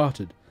the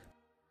departed.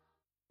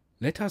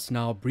 Let us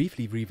now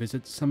briefly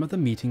revisit some of the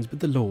meetings with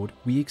the Lord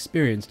we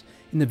experienced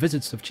in the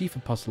visits of Chief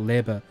Apostle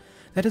Leber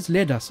that has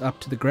led us up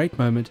to the great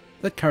moment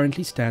that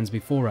currently stands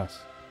before us.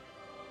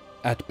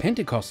 At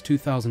Pentecost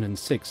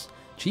 2006,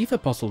 Chief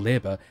Apostle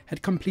Leber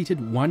had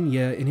completed 1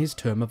 year in his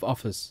term of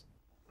office.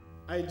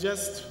 I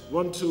just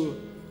want to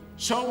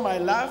show my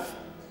love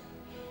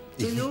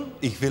to you.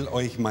 Ich will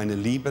euch meine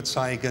Liebe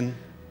zeigen.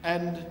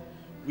 And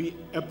we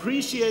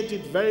appreciate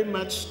it very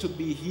much to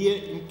be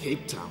here in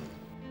Cape Town.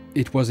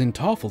 It was in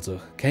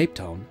Tafelsucht, Cape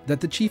Town, that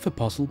the Chief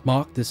Apostle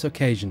marked this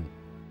occasion.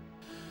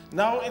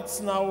 Now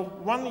it's now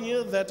 1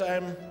 year that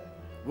I'm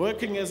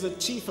working as a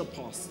Chief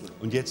Apostle.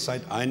 Und jetzt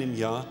seit einem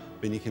Jahr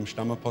bin ich im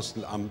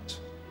Stammapostelamt.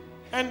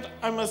 And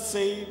I must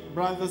say,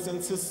 brothers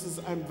and sisters,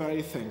 I'm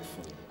very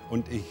thankful.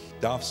 Und ich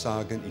darf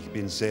sagen, ich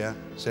bin sehr,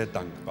 sehr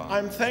dankbar.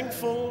 I'm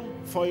thankful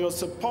for your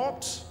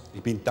support.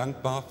 Ich bin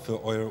dankbar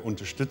für eure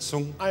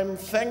Unterstützung. I'm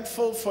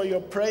thankful for your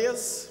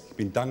prayers. Ich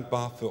bin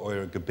dankbar für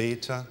eure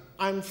Gebete.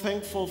 I'm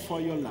thankful for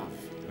your love.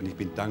 Und ich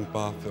bin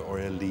dankbar für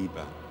eure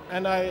Liebe.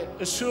 And I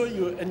assure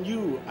you, and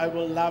you, I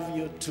will love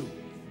you too.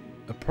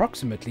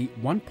 Approximately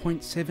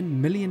 1.7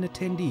 million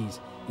attendees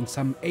in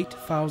some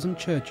 8,000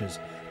 churches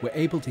were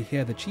able to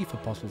hear the Chief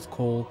Apostle's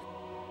call.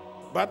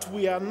 But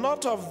we are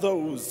not of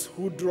those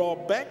who draw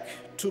back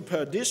to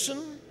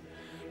perdition,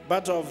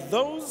 but of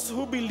those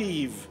who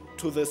believe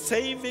to the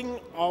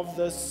saving of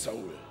the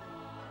soul.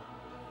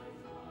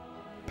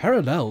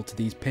 Parallel to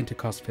these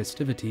Pentecost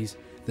festivities,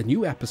 the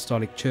new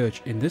Apostolic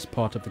Church in this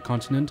part of the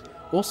continent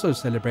also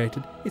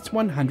celebrated its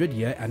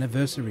 100-year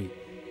anniversary.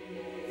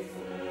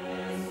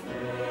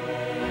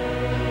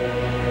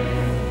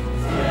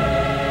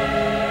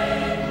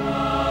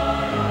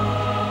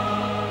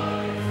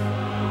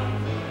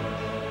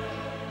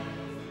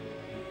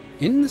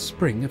 In the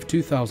spring of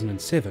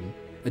 2007,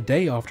 a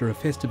day after a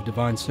festive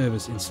divine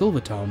service in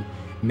Silvertown,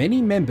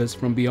 many members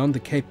from beyond the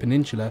Cape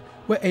Peninsula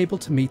were able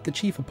to meet the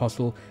Chief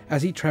Apostle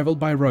as he travelled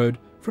by road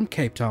from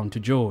Cape Town to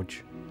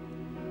George.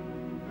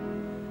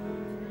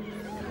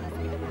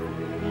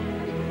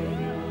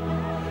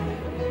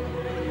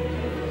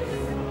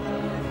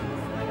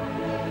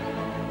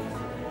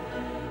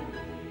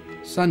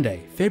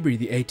 Sunday, February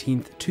the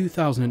 18th,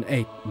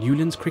 2008,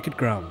 Newlands Cricket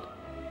Ground.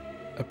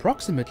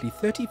 Approximately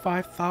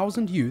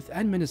 35,000 youth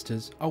and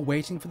ministers are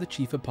waiting for the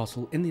Chief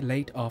Apostle in the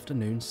late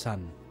afternoon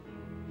sun.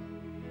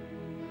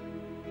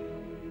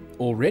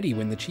 Already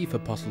when the Chief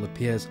Apostle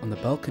appears on the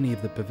balcony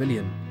of the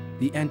pavilion,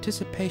 the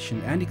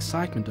anticipation and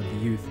excitement of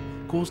the youth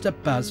caused a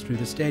buzz through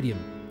the stadium.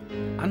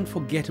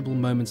 Unforgettable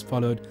moments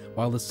followed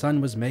while the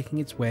sun was making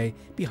its way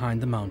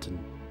behind the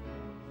mountain.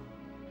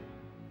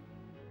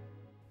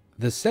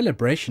 The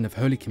celebration of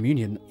Holy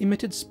Communion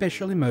emitted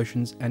special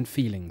emotions and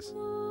feelings.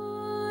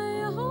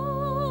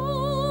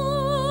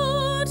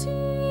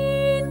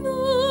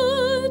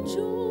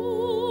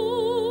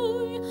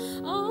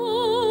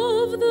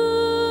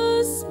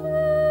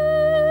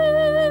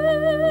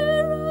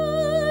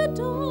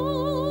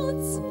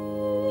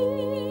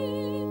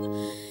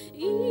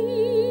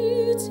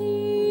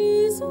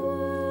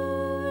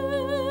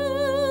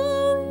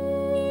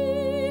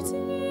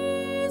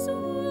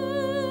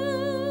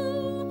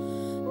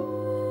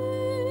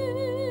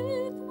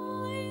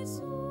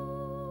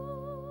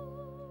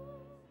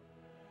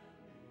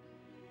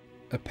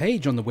 A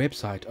page on the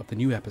website of the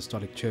New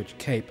Apostolic Church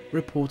Cape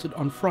reported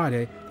on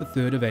Friday the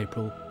 3rd of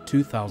April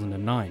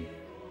 2009.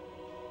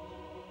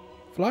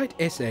 Flight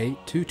SA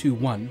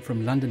 221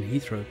 from London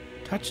Heathrow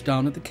touched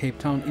down at the Cape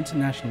Town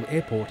International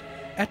Airport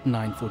at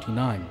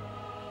 9:49.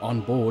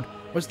 On board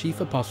was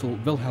Chief Apostle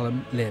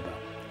Wilhelm Leber,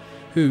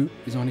 who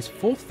is on his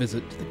 4th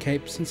visit to the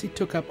Cape since he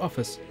took up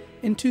office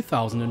in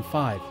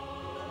 2005.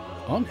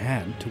 On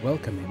hand to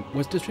welcome him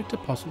was District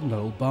Apostle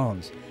Noel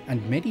Barnes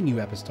and many new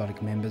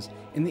apostolic members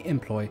in the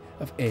employ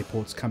of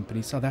Airports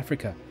Company South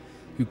Africa,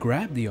 who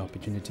grabbed the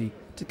opportunity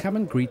to come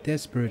and greet their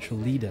spiritual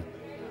leader.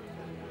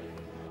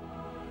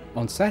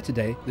 On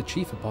Saturday, the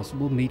Chief Apostle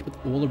will meet with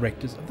all the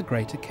rectors of the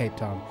Greater Cape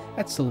Town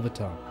at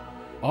Silvertown.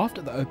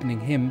 After the opening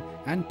hymn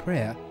and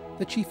prayer,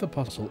 the Chief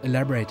Apostle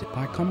elaborated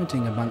by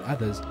commenting, among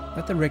others,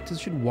 that the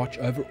rectors should watch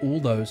over all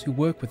those who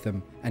work with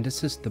them and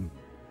assist them.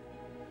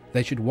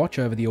 They should watch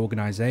over the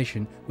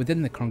organization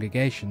within the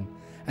congregation,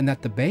 and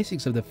that the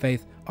basics of the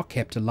faith are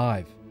kept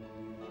alive.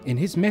 In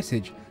his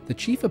message, the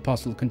Chief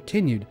Apostle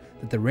continued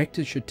that the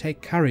rectors should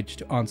take courage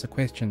to answer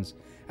questions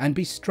and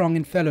be strong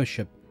in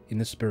fellowship in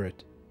the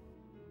Spirit.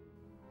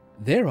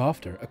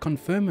 Thereafter, a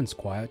confermance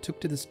choir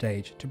took to the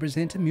stage to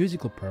present a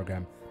musical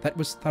program that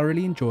was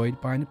thoroughly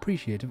enjoyed by an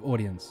appreciative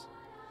audience.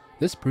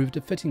 This proved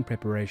a fitting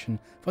preparation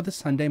for the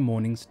Sunday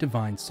morning's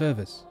divine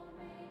service.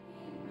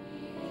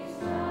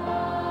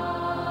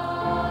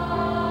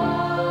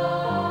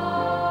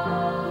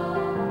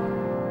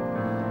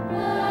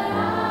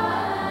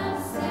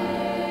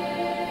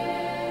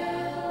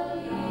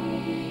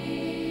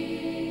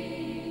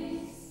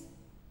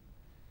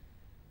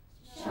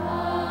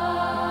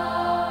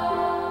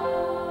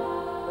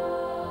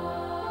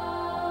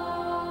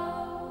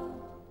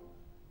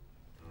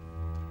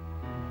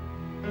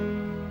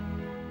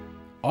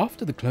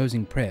 After the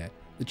closing prayer,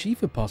 the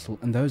Chief Apostle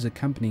and those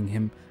accompanying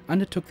him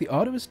undertook the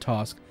arduous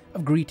task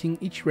of greeting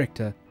each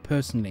rector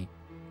personally.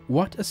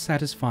 What a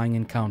satisfying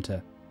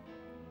encounter!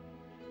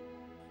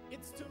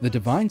 The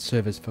divine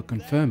service for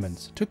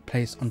conferments took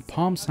place on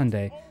Palm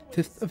Sunday,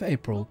 5th of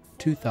April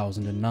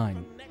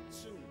 2009.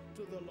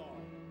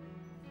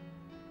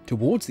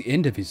 Towards the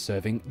end of his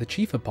serving, the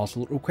Chief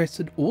Apostle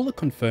requested all the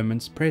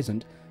confirmants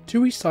present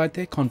to recite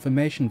their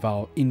confirmation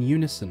vow in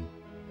unison.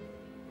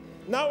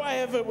 Now I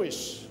have a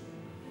wish.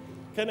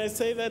 Can I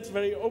say that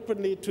very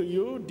openly to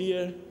you,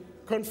 dear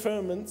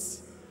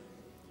confirmants?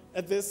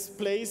 At this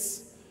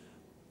place,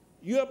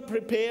 you are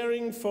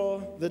preparing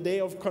for the day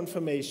of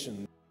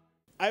confirmation.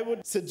 I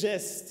would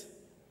suggest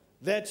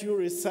that you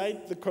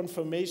recite the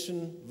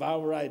confirmation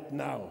vow right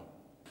now.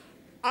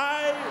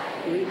 I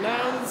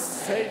renounce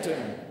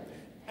Satan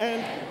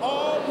and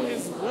all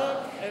his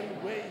work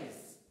and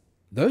ways.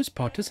 Those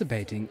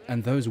participating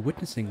and those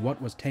witnessing what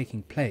was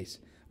taking place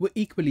were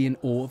equally in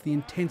awe of the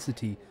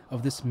intensity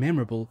of this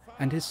memorable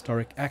and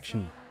historic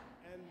action.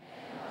 And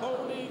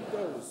Holy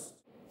Ghost,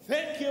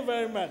 thank you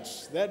very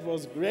much. That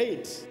was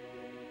great.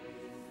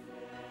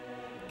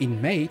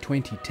 In May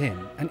 2010,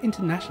 an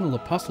international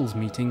apostles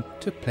meeting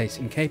took place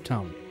in Cape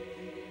Town.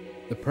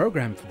 The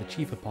program for the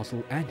Chief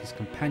Apostle and his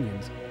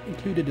companions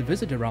included a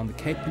visit around the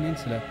Cape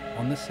Peninsula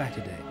on the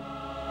Saturday.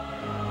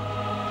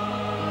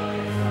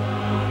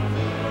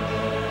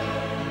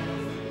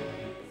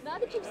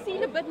 You've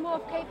seen a bit more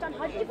of Cape Town.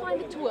 How did you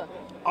find the tour?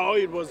 Oh,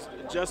 it was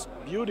just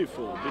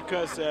beautiful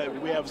because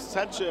we have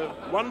such a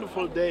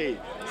wonderful day,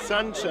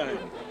 sunshine.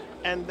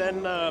 And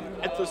then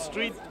at the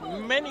street,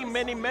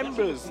 many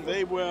members,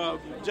 they were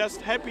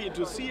just happy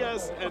to see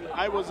us, and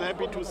I was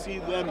happy to see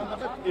them.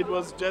 It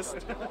was just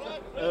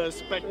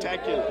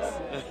spectacular.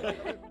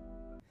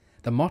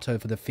 The motto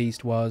for the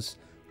feast was,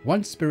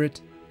 One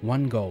spirit,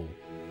 one goal.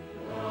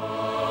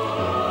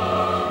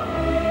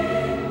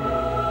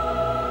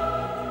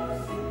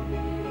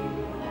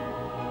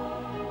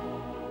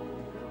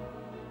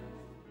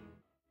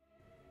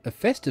 A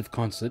festive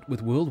concert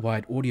with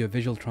worldwide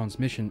audiovisual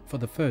transmission for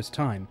the first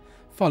time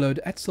followed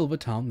at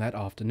Silvertown that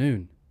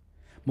afternoon.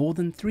 More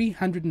than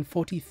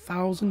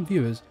 340,000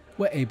 viewers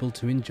were able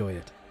to enjoy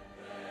it.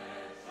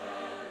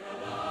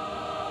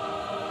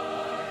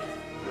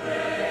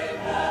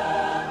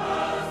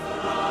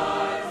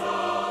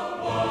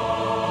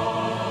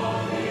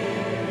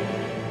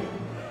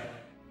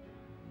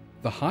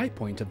 The high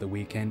point of the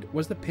weekend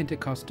was the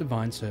Pentecost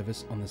Divine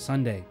Service on the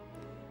Sunday.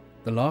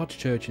 The large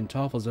church in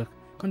Tafelsig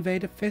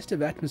conveyed a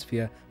festive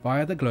atmosphere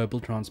via the global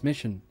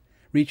transmission,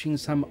 reaching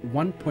some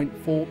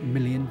 1.4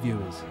 million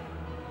viewers.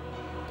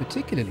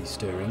 Particularly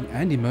stirring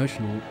and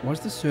emotional was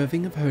the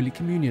serving of Holy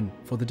Communion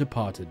for the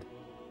departed.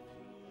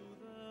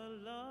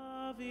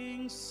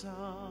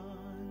 Son,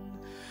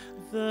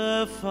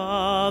 the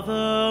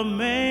Father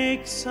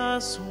makes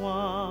us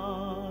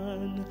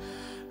one.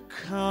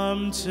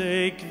 Come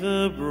take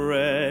the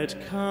bread,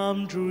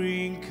 come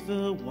drink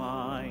the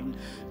wine,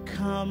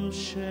 come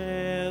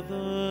share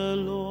the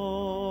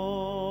Lord.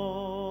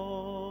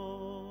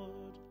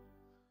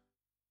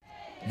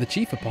 The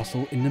Chief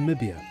Apostle in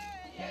Namibia.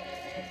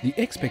 The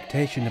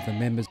expectation of the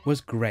members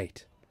was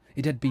great.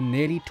 It had been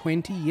nearly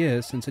 20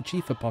 years since a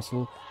Chief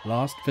Apostle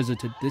last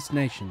visited this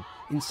nation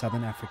in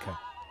southern Africa.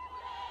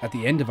 At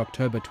the end of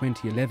October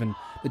 2011,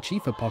 the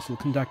Chief Apostle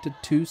conducted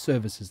 2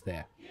 services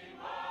there.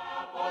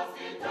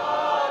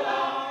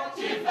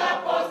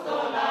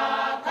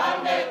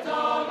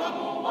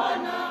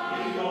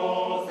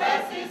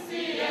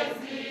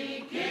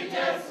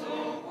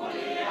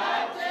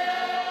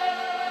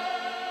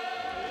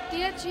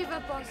 Dear Chief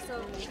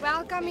Apostle,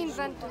 welcome in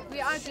Windhoek. We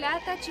are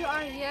glad that you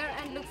are here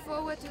and look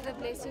forward to the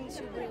blessings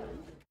you bring.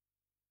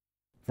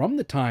 From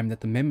the time that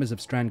the members of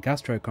Strand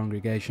Gastro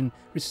congregation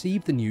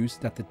received the news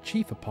that the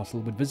Chief Apostle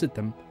would visit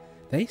them,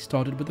 they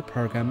started with a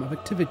program of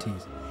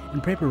activities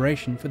in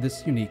preparation for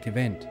this unique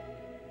event.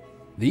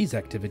 These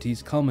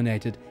activities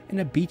culminated in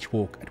a beach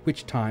walk, at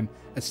which time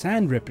a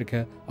sand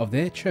replica of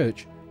their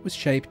church was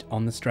shaped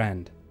on the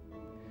Strand.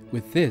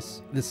 With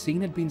this, the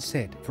scene had been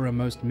set for a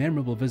most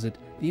memorable visit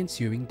the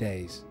ensuing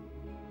days.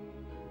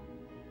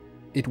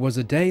 It was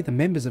a day the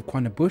members of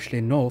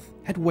KwaNobuhle North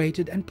had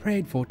waited and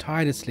prayed for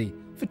tirelessly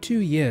for 2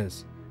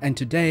 years, and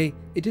today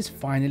it is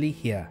finally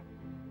here.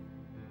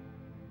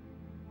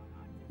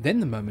 Then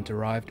the moment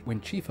arrived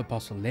when Chief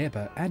Apostle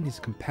Leber and his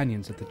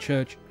companions at the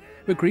church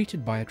were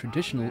greeted by a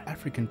traditional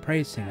African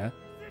praise singer,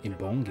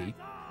 Imbongi,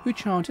 who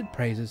chanted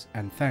praises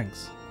and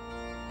thanks.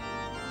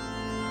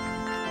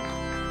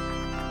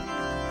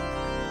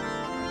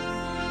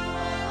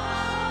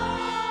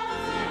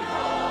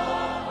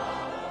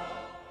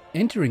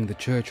 Entering the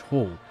church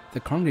hall, the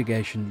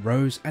congregation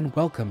rose and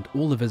welcomed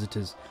all the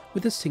visitors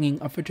with the singing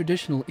of a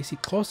traditional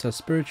isiXhosa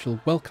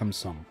spiritual welcome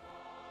song.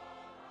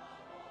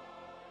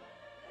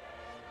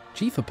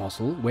 Chief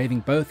Apostle, waving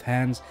both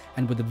hands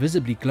and with a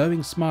visibly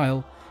glowing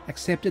smile,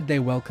 accepted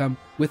their welcome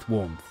with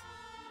warmth.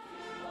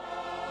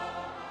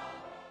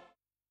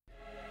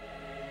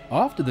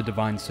 After the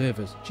divine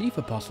service, Chief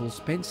Apostle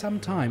spent some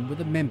time with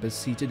the members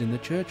seated in the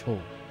church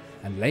hall,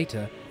 and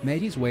later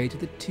made his way to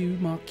the 2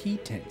 marquee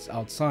tents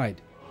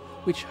outside,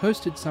 which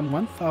hosted some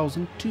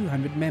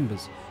 1,200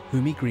 members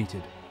whom he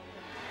greeted.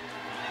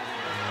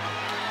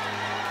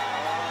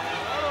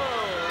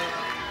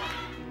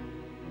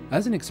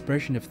 As an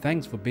expression of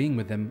thanks for being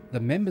with them,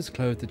 the members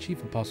clothed the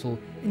Chief Apostle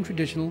in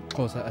traditional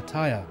Xhosa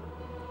attire.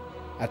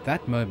 At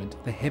that moment,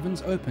 the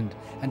heavens opened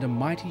and a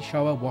mighty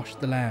shower washed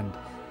the land,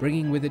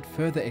 bringing with it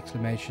further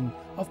exclamation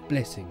of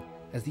blessing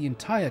as the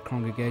entire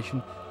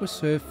congregation was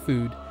served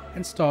food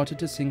and started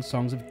to sing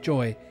songs of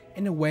joy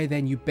in a way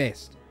they knew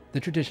best, the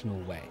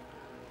traditional way.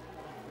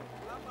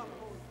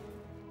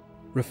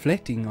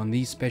 Reflecting on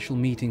these special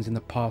meetings in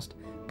the past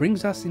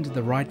brings us into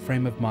the right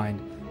frame of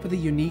mind for the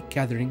unique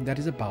gathering that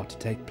is about to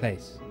take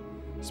place.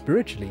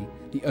 Spiritually,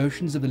 the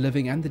oceans of the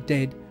living and the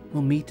dead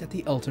will meet at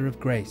the altar of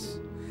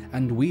grace,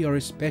 and we are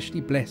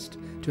especially blessed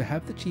to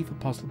have the Chief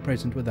Apostle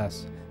present with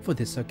us for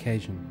this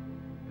occasion.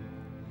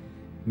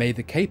 May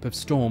the Cape of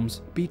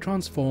Storms be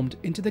transformed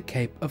into the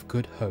Cape of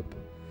Good Hope,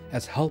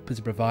 as help is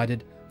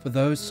provided for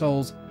those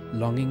souls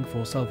longing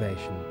for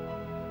salvation.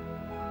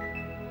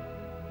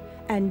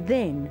 And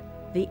then,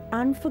 the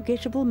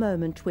unforgettable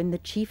moment when the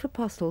Chief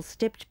Apostle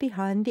stepped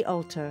behind the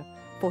altar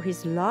for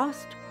his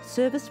last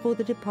service for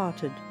the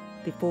departed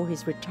before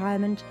his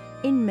retirement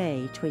in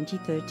May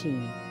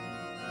 2013.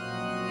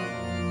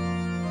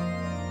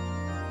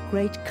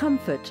 Great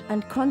comfort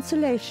and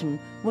consolation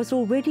was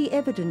already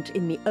evident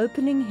in the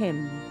opening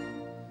hymn.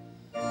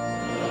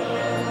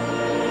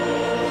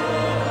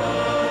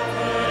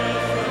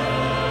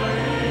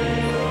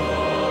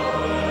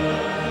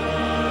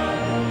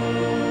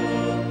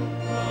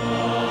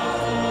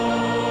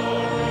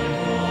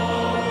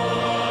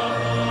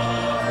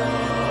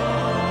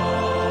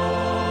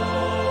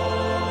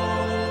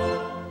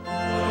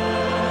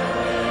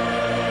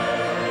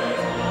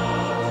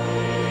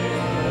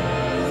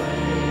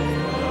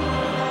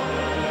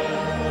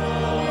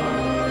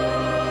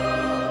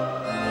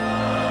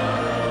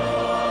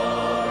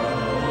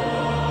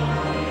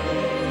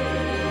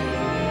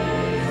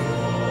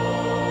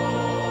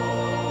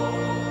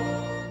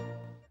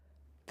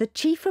 the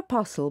chief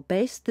apostle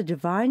based the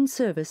divine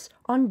service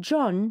on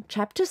John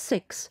chapter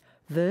 6,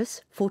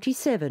 verse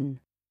 47.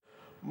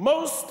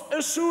 Most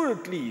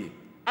assuredly,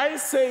 I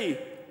say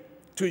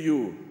to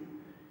you,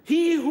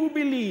 he who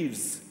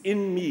believes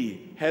in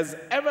me has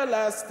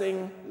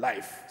everlasting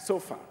life. So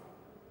far.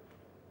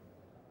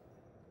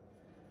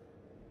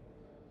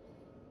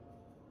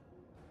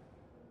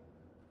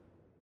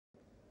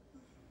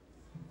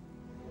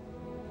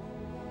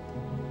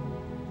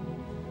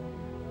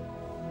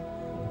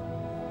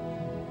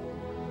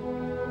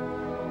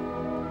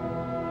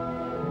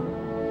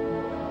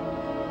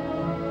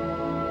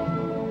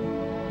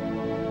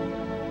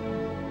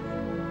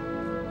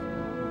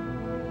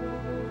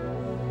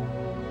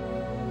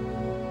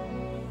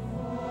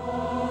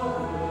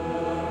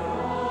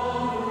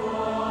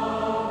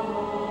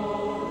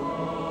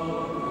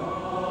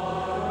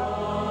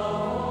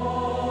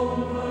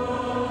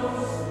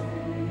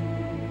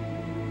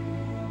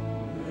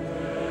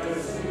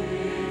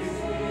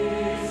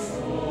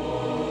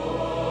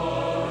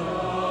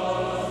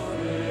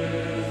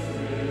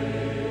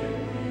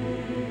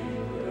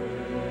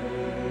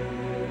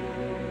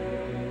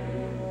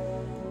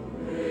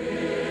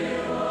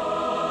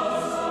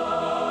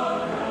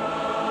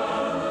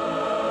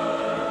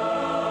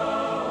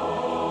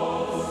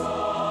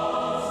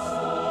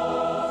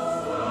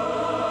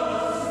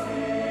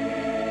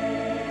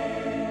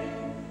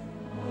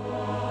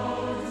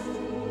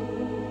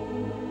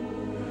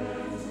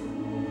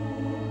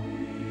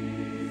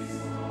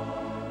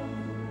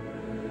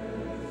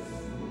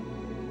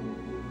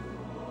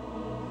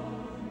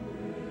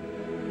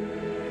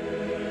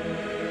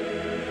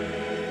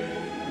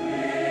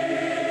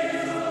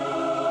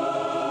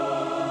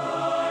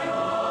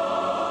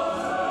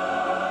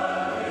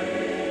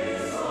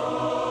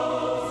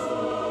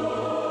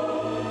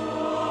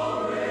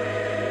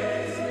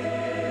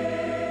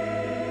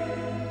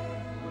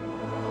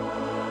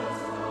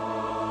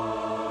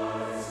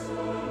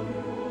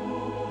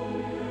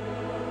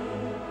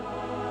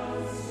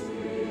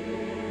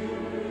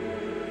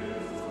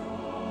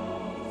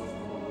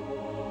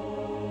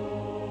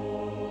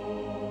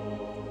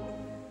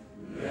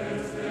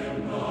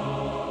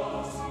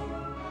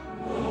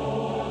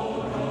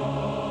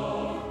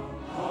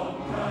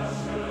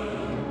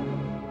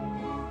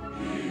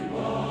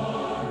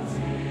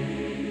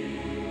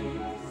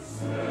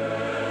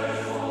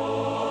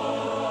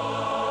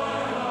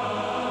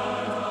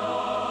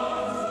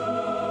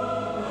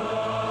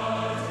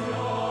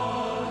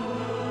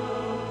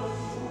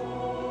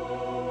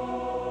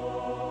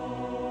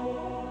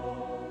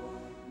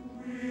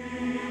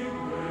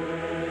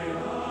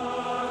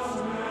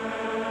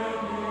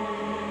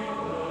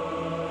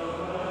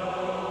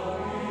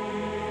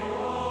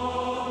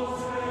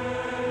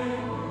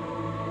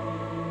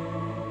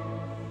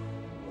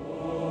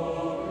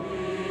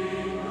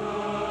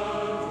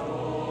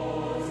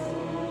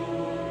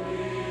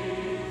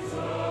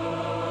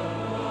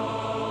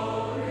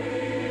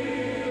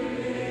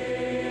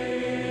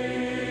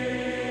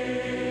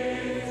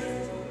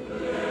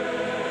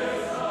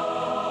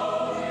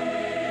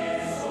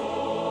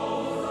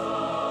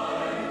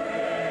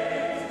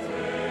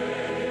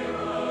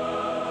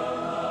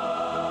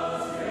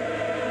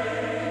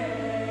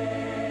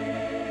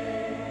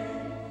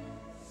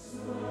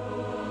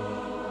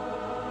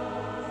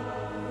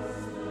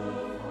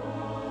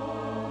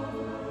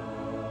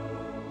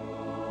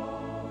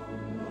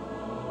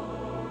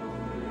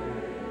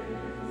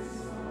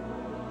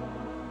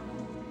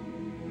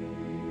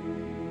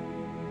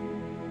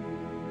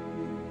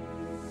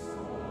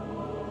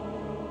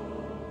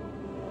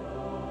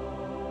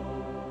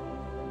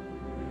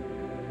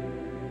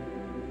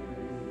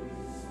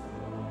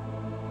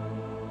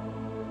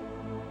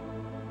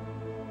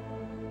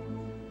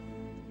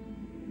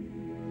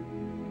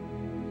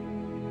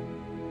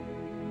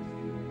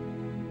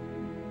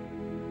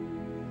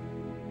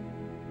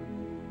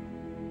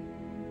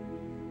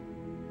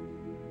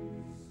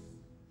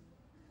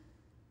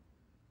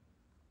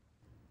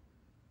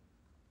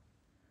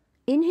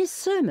 In his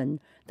sermon,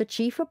 the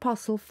chief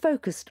apostle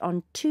focused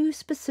on two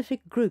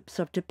specific groups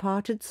of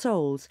departed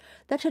souls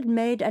that had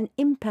made an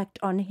impact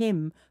on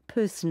him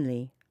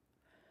personally.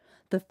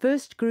 The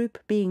first group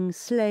being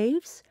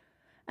slaves,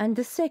 and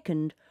the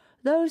second,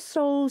 those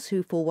souls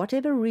who for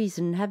whatever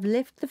reason have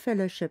left the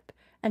fellowship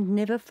and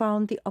never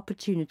found the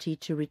opportunity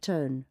to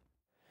return.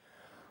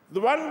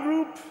 The one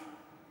group,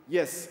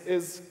 yes,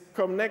 is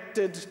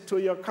connected to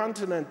your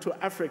continent, to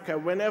Africa.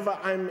 Whenever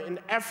I'm in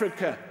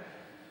Africa,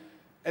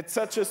 at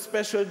such a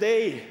special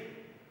day,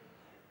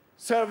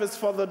 service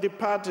for the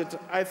departed,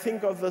 I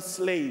think of the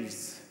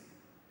slaves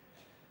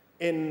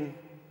in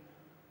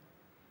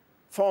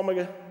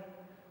former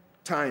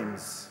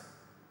times.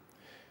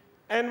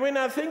 And when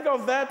I think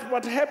of that,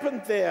 what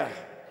happened there,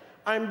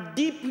 I'm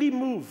deeply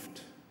moved,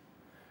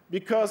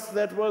 because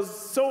that was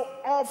so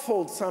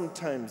awful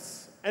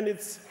sometimes, and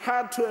it's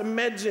hard to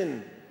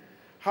imagine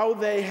how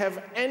they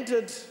have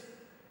entered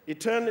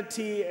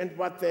eternity and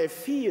what they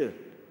feel.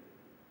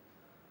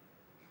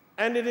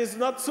 And it is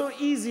not so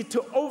easy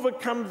to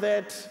overcome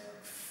that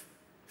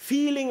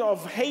feeling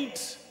of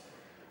hate,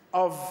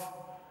 of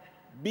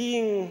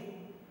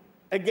being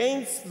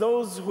against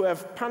those who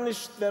have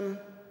punished them.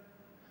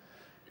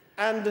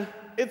 And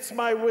it's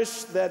my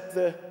wish that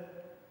the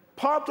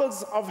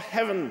portals of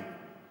heaven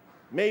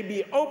may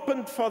be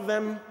opened for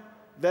them,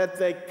 that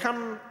they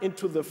come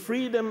into the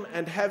freedom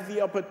and have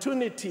the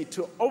opportunity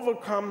to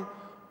overcome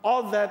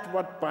all that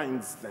what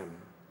binds them.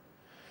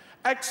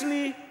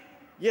 Actually,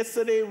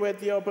 yesterday we had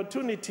the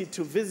opportunity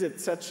to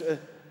visit such a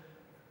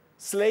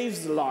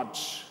slaves'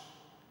 lodge,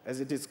 as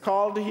it is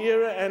called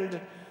here,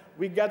 and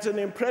we got an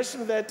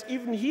impression that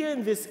even here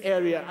in this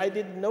area, I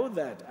didn't know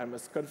that, I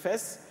must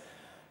confess,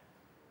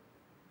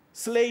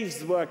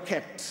 slaves were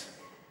kept.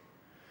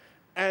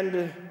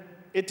 And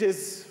it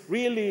is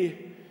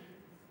really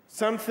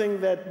something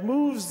that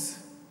moves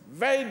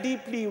very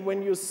deeply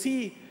when you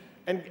see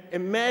and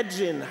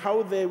imagine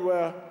how they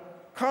were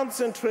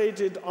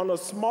concentrated on a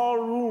small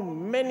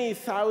room, many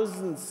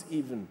thousands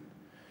even.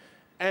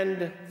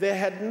 And they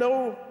had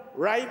no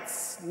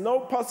rights,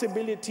 no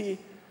possibility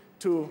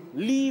to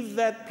leave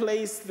that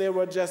place. They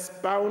were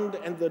just bound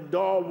and the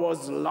door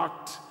was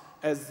locked,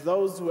 as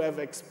those who have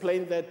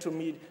explained that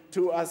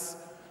to us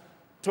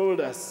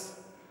told us.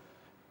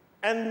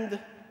 And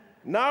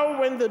now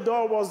when the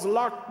door was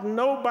locked,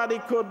 nobody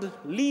could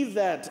leave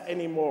that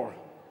anymore,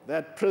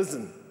 that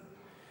prison.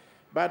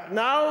 But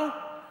now,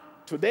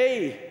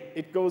 today,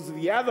 it goes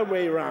the other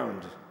way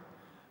around.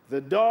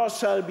 The door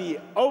shall be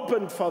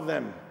opened for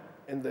them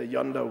in the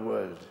yonder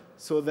world,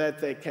 so that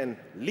they can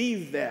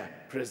leave their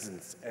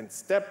prisons and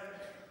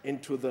step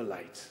into the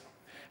light.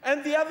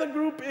 And the other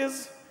group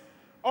is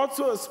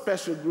also a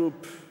special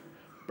group.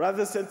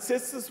 Brothers and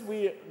sisters,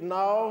 we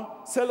now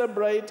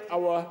celebrate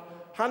our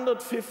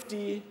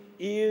 150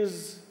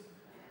 years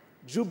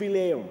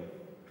jubileum,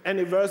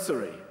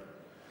 anniversary.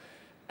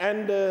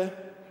 And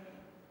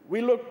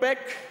we look back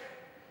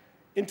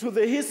into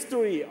the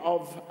history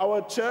of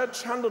our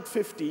church,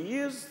 150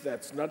 years.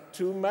 That's not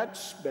too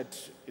much,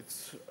 but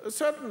it's a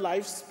certain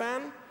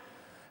lifespan.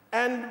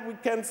 And we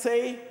can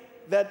say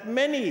that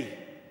many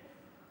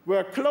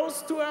were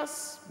close to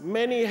us.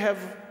 Many have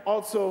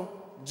also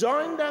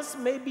joined us,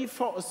 maybe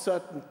for a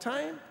certain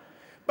time.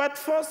 But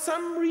for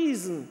some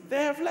reason,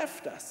 they have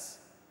left us.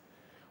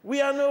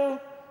 We are no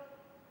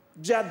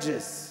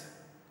judges.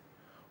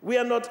 We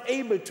are not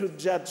able to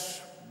judge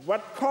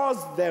what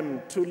caused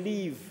them to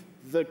leave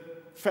the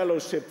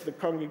fellowship, the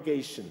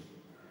congregation.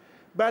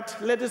 But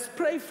let us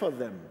pray for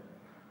them.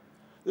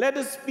 Let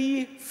us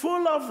be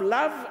full of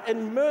love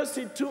and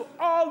mercy to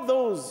all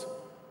those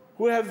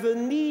who have the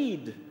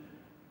need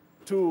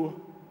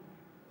to,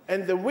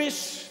 and the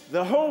wish,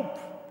 the hope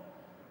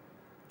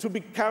to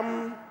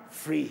become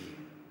free.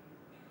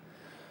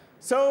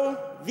 So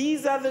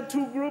these are the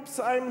two groups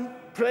I'm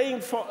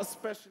praying for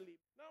especially.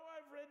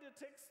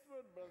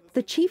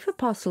 The chief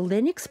apostle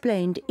then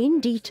explained in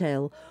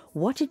detail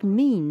what it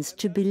means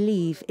to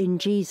believe in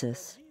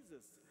Jesus.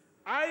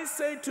 I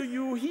say to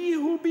you, he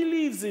who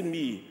believes in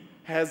me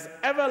has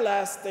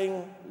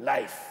everlasting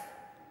life.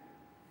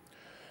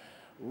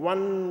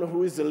 One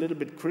who is a little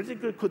bit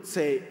critical could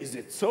say, is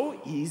it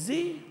so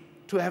easy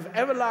to have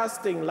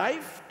everlasting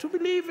life? To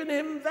believe in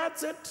him,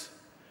 that's it.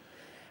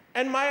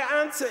 And my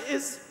answer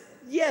is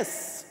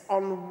yes.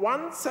 On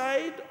one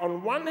side,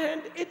 on one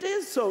hand, it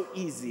is so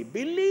easy.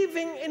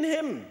 Believing in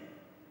him,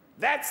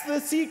 that's the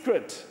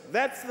secret,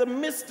 that's the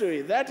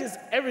mystery, that is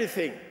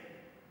everything.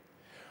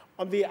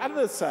 On the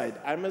other side,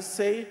 I must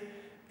say,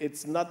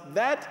 it's not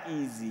that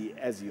easy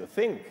as you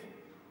think,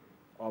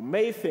 or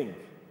may think.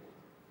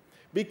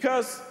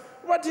 Because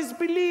what is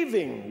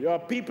believing? Your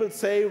people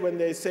say when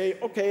they say,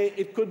 okay,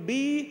 it could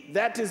be,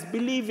 that is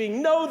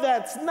believing. No,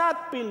 that's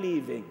not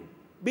believing.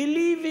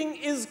 Believing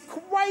is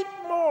quite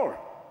more.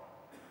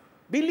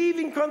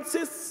 Believing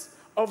consists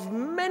of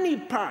many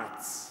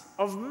parts,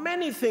 of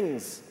many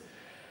things.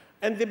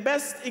 And the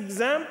best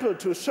example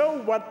to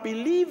show what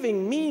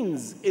believing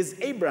means is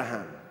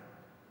Abraham.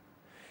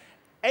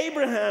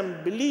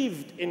 Abraham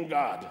believed in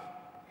God.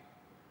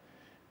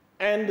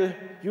 And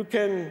you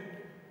can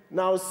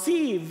now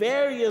see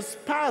various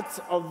parts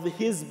of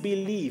his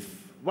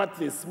belief, what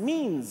this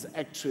means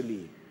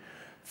actually.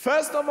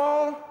 First of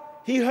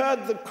all, he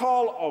heard the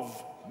call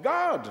of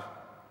God.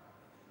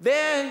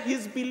 There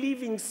his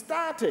believing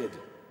started.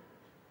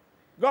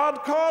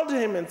 God called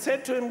him and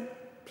said to him,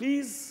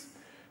 please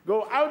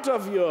go out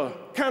of your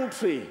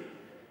country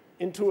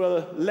into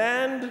a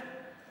land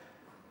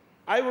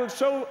I will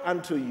show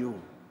unto you.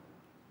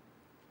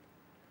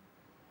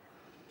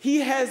 He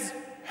has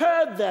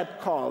heard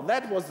that call.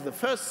 That was the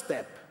first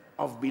step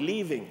of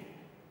believing.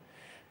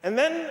 And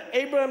then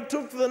Abraham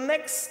took the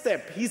next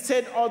step. He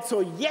said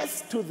also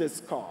yes to this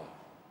call.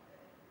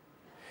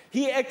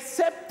 He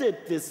accepted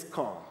this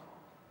call.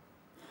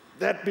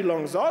 That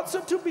belongs also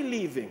to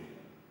believing.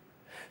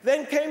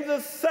 Then came the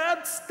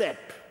third step,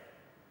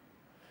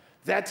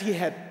 that he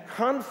had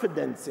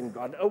confidence in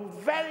God. A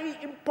very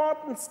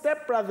important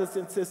step, brothers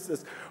and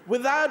sisters.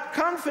 Without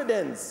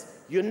confidence,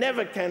 you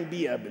never can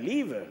be a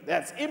believer.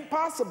 That's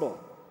impossible.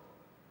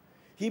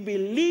 He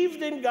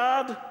believed in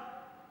God,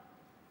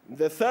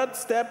 The third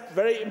step,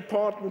 very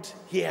important,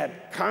 he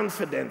had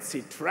confidence.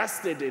 He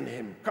trusted in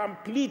him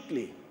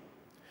completely.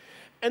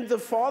 And the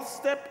fourth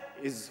step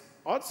is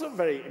also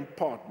very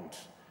important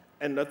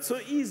and not so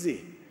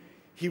easy.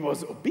 He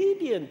was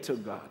obedient to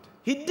God.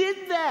 He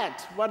did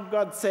that, what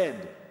God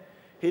said.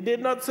 He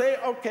did not say,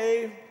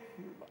 okay,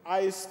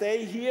 I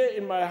stay here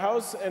in my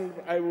house and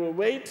I will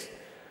wait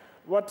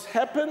what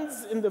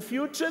happens in the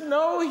future.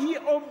 No, he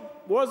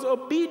was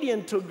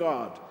obedient to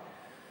God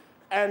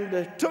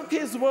and took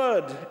his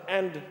word,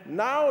 and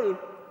now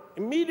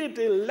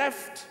immediately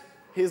left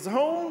his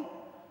home,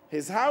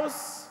 his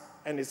house,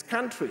 and his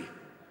country.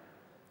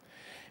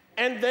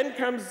 And then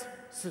comes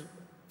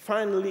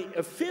finally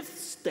a fifth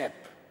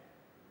step,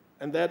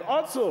 and that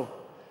also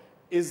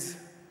is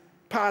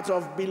part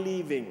of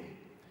believing,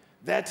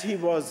 that he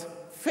was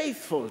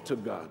faithful to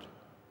God.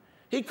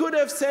 He could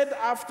have said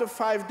after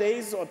 5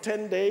 days or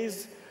 10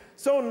 days,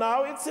 so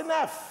now it's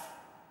enough.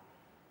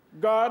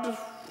 God,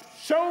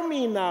 show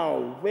me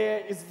now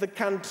where is the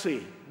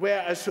country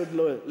where I should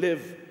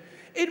live.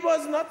 It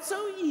was not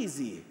so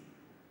easy.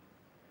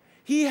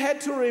 He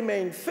had to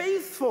remain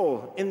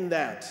faithful in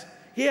that.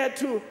 He had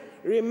to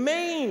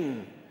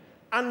remain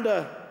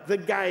under the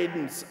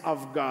guidance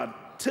of God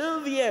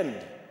till the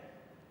end.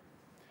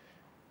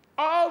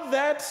 All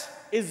that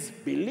is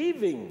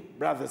believing,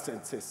 brothers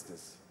and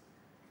sisters.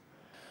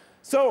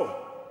 So,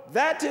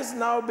 that is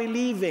now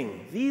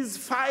believing, these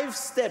 5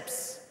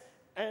 steps.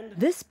 And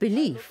this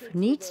belief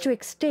needs to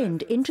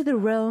extend into the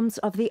realms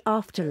of the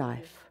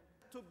afterlife.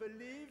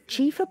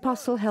 Chief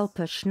Apostle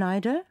Helper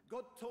Schneider,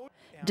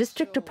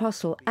 District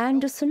Apostle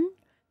Anderson,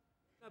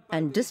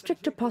 and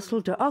District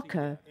Apostle De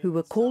Ocker, who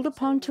were called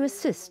upon to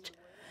assist,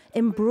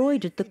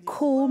 embroidered the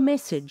core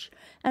message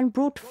and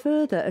brought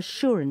further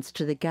assurance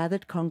to the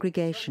gathered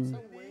congregation.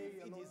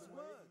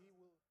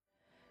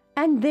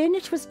 And then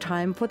it was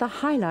time for the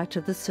highlight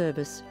of the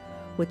service,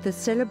 with the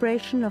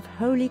celebration of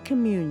Holy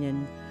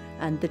Communion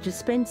and the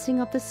dispensing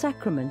of the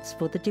sacraments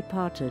for the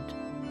departed.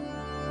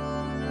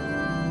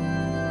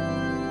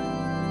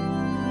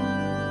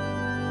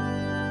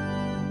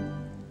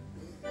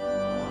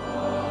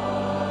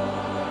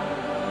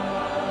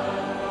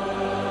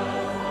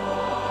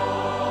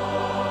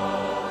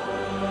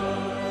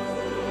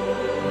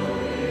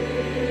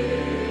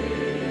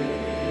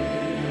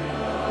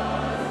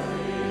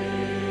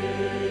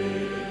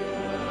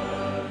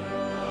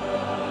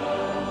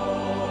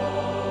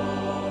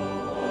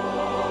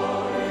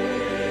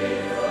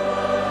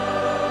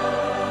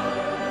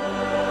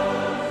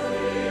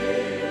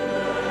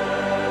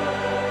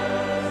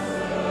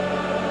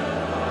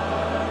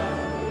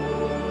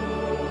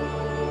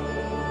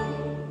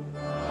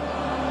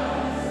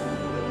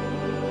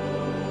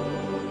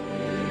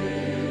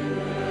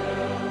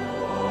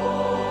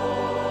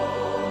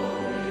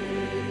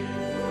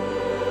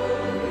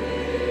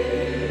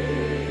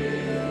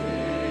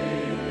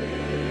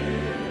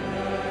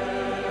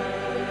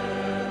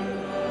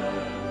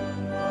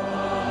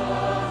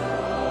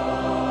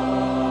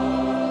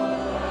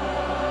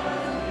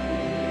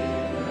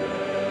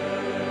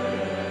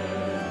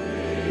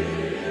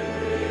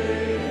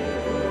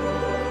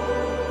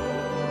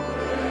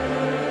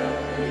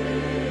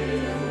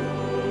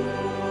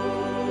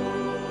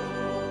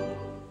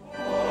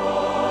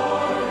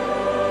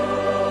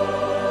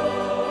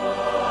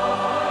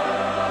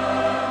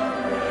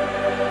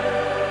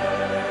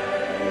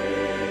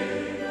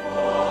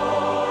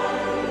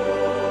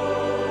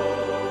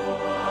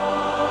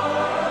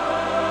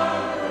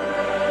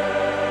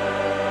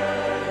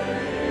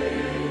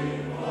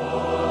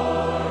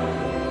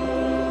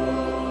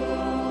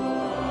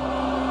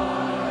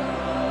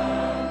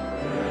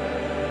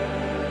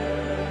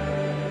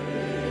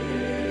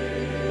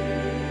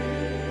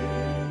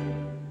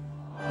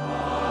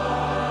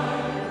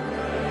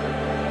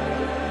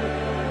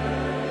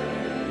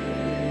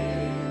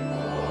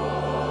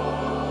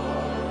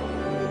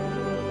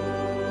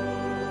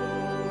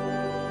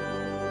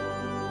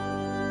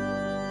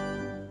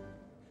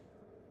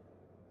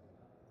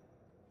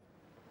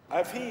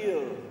 I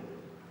feel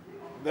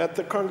that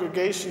the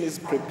congregation is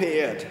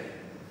prepared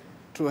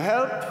to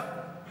help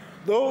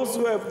those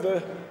who have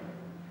the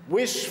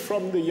wish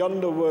from the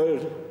yonder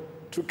world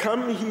to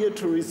come here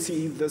to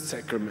receive the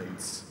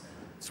sacraments.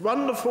 It's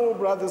wonderful,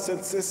 brothers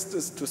and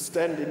sisters, to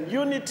stand in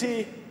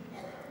unity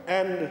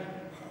and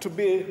to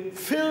be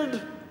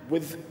filled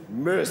with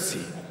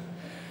mercy.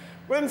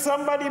 When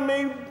somebody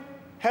may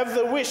have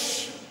the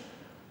wish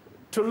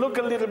to look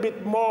a little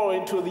bit more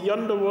into the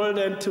yonder world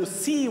and to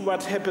see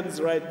what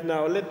happens right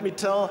now, let me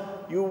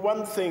tell you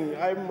one thing.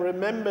 I'm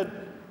remembered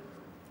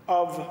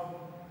of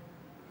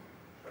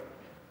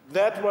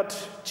that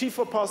what Chief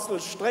Apostle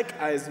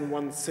Streckeisen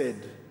once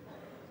said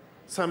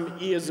some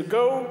years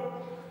ago,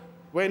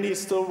 when he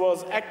still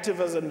was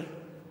active as a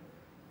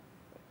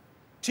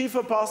chief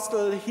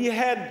apostle. He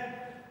had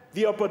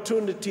the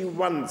opportunity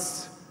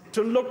once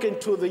to look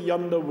into the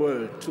yonder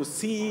world, to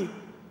see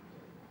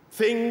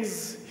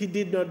things he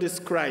did not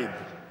describe.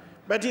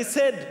 But he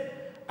said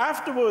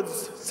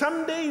afterwards,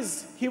 some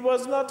days he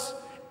was not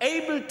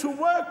able to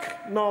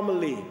work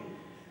normally.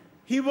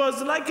 He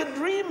was like a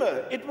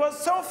dreamer. It was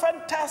so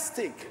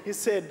fantastic. He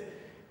said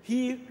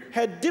he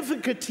had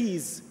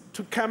difficulties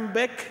to come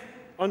back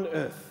on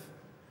earth.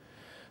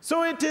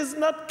 So it is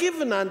not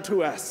given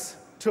unto us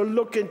to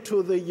look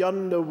into the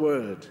yonder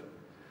world.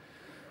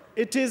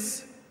 It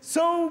is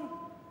so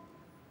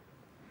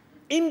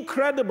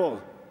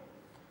incredible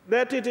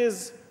that it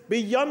is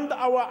beyond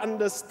our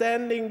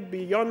understanding,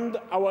 beyond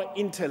our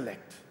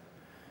intellect.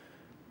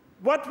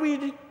 What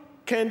we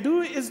can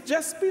do is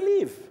just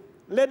believe.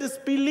 Let us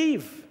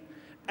believe.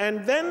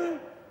 And then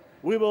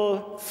we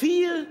will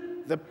feel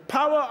the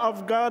power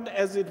of God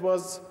as it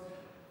was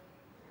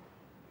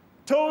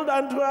told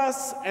unto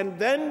us, and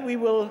then we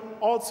will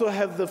also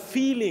have the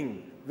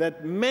feeling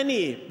that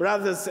many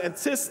brothers and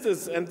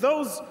sisters and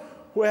those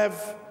who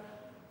have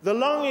the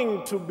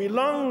longing to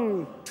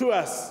belong to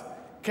us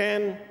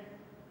can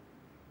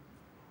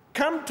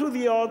come to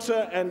the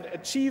altar and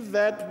achieve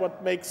that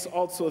what makes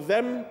also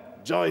them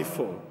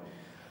joyful.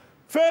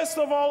 First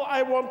of all,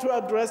 I want to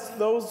address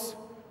those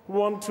who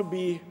want to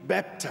be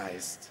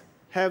baptized,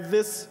 have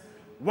this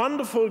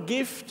wonderful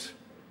gift,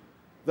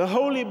 the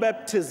holy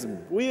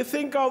baptism. We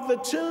think of the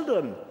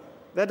children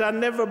that are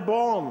never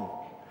born.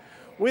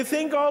 We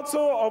think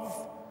also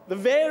of the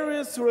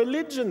various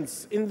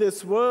religions in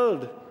this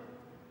world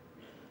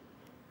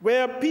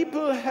where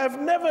people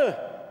have never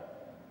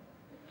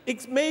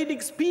made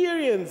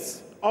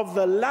experience of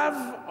the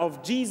love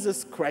of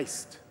Jesus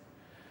Christ.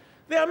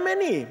 There are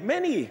many,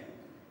 many.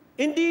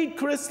 Indeed,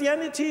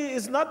 Christianity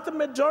is not the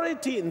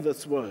majority in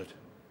this world.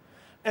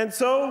 And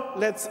so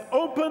let's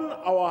open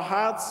our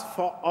hearts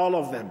for all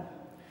of them.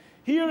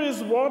 Here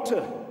is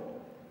water,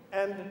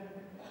 and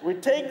we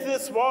take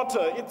this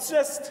water. It's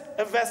just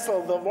a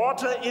vessel. The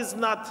water is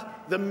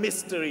not the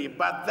mystery,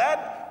 but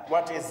that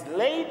what is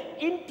laid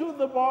into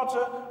the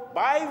water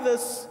by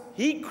this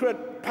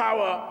secret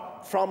power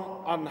from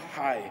on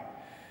high.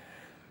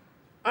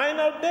 I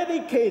now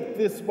dedicate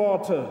this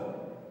water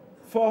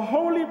for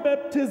holy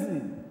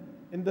baptism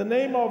in the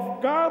name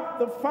of God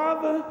the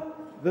Father,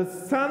 the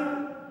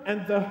Son,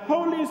 and the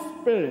Holy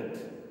Spirit.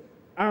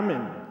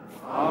 Amen.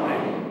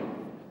 Amen.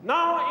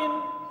 Now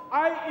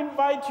I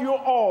invite you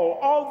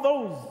all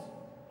those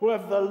who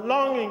have the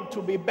longing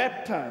to be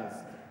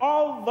baptized,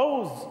 all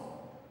those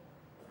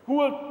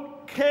who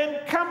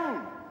can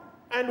come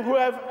and who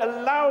have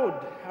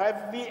allowed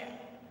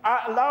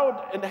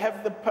and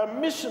have the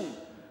permission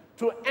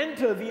to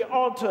enter the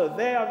altar.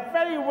 They are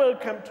very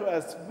welcome to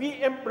us.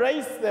 We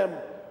embrace them.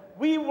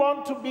 We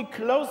want to be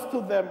close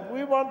to them.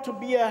 We want to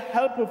be a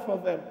helper for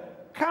them.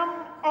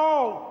 Come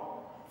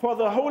all for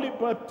the holy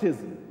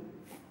baptism.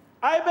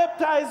 I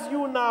baptize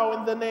you now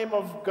in the name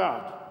of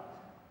God.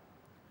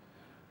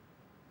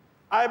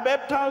 I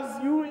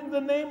baptize you in the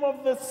name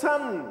of the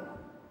Son.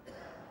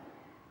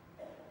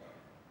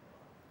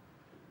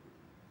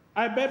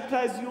 I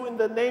baptize you in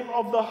the name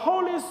of the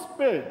Holy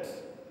Spirit.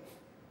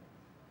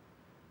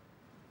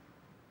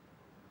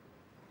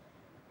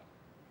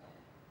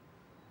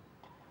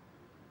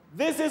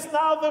 This is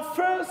now the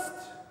first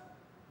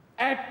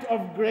act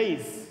of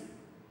grace,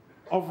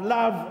 of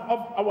love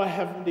of our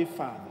Heavenly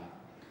Father.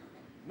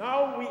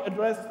 Now we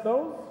address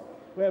those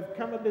who have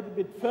come a little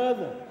bit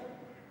further,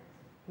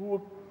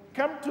 who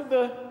come to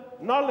the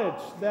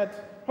knowledge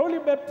that holy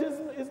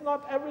baptism is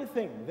not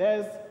everything.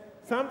 There's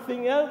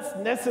something else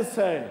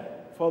necessary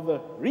for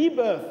the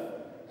rebirth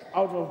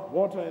out of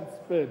water and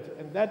spirit,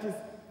 and that is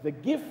the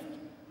gift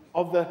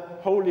of the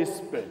Holy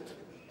Spirit.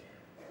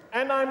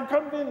 And I'm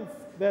convinced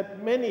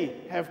that many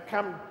have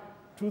come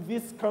to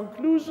this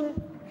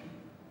conclusion.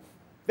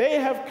 They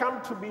have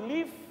come to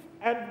believe,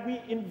 and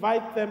we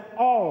invite them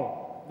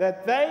all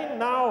that they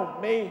now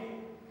may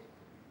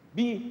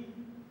be,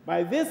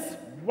 by this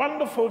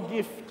wonderful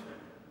gift,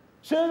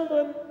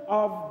 children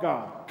of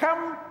God.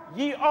 Come,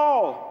 ye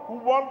all who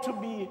want to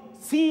be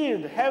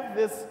sealed, have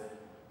this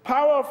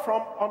power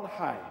from on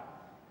high.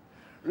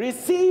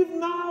 Receive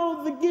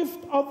now the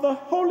gift of the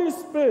Holy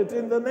Spirit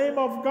in the name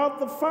of God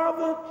the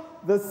Father,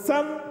 the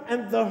Son,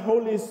 and the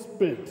Holy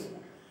Spirit.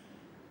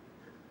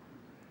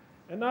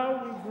 And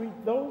now we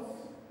greet those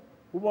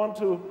who want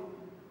to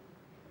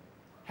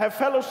have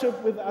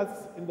fellowship with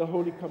us in the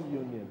Holy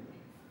Communion.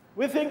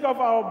 We think of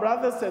our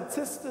brothers and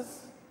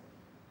sisters,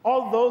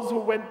 all those who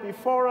went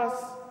before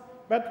us,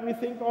 but we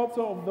think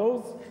also of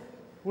those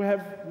who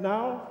have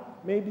now,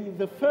 maybe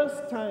the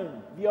first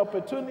time, the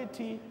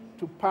opportunity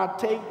to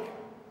partake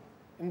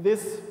in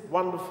this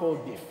wonderful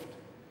gift.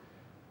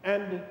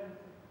 And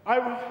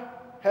I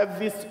have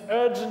this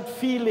urgent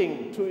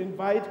feeling to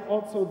invite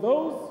also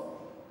those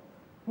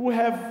who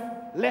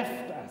have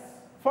left us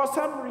for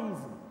some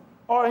reason,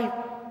 or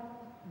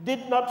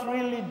did not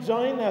really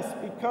join us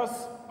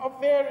because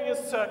of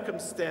various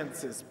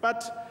circumstances,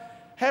 but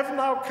have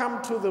now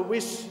come to the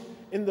wish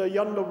in the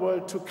yonder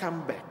world to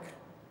come back.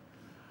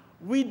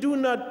 We do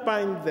not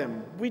bind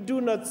them. We do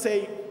not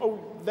say,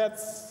 oh,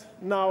 that's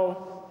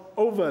now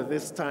over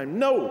this time.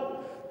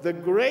 No, the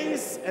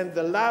grace and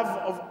the love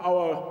of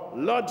our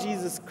Lord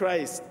Jesus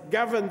Christ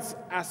governs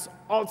us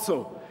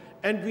also.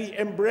 and we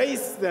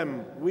embrace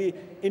them, we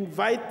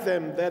invite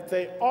them that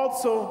they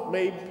also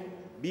may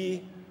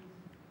be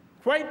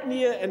quite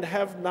near and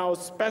have now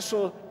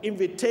special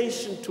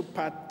invitation to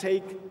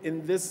partake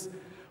in this,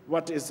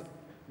 what is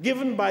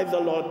given by the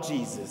Lord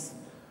Jesus.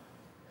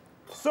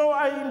 So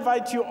I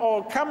invite you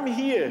all, come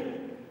here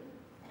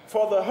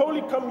for the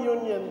Holy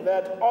Communion,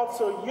 that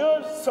also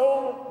your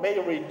soul may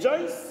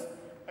rejoice,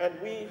 and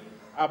we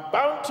are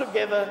bound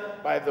together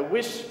by the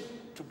wish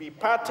to be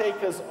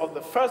partakers of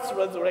the first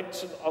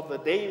resurrection of the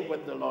day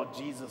when the Lord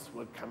Jesus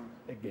will come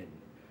again.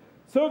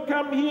 So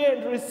come here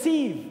and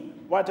receive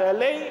what I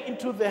lay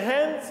into the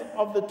hands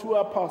of the two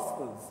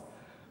apostles,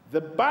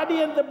 the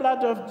body and the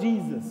blood of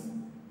Jesus.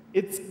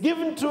 It's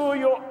given to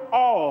you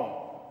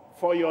all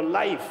for your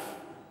life,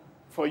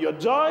 for your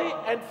joy,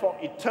 and for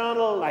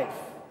eternal life.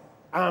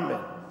 Amen.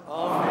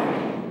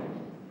 Amen.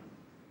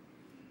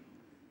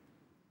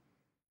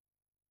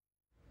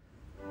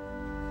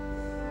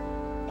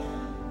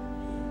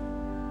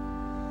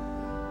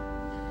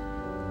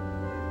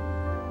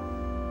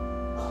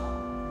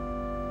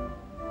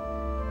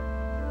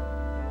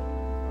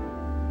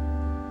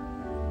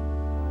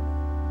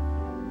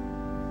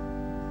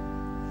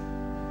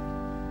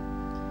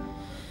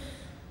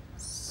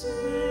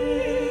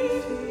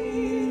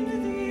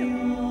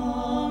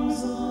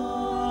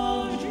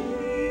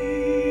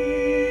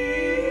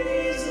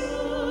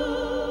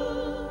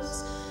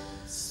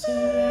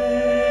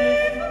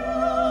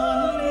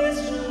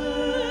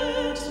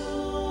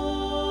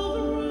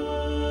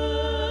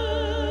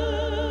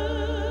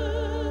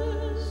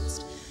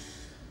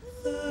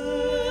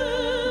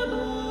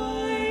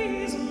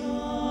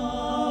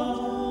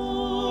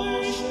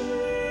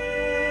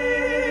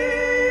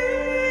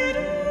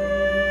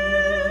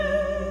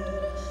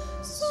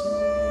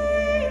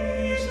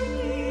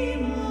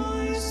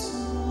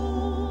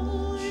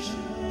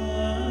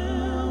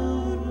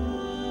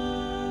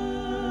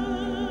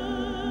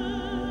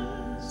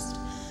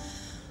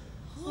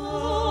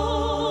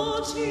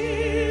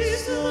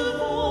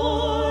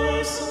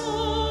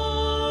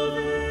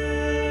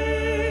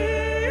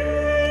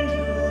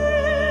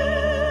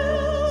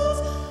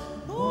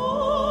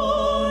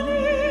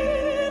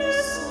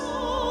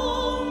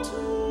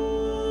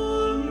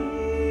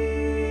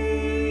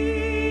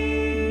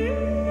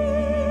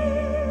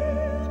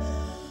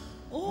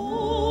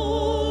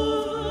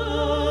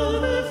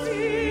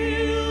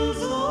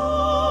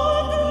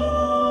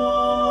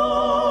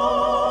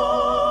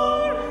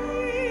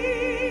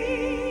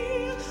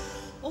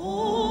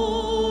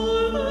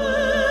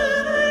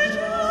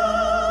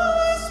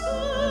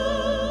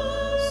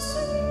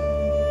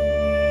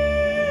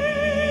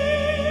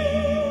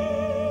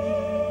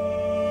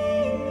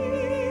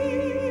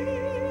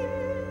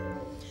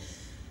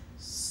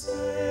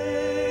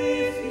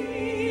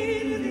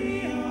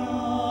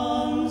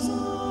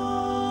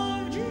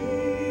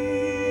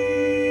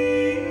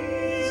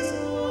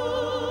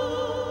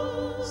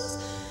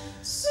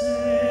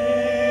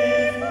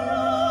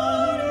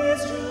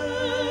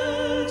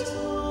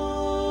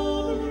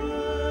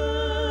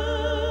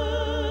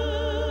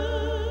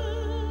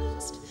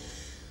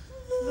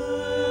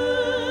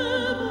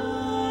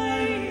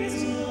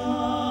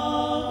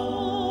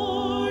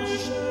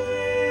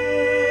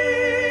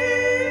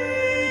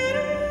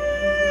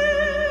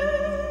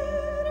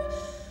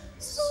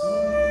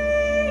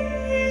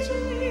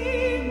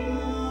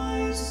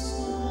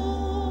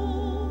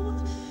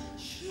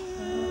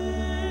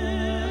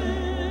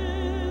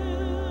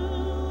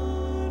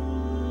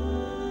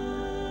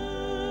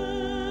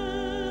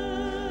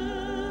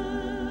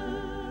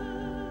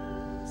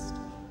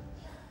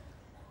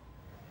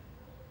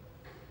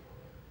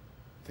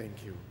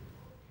 Thank you.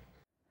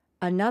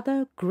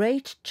 Another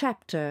great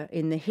chapter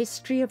in the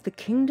history of the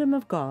kingdom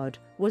of God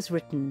was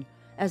written,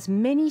 as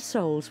many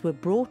souls were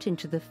brought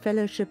into the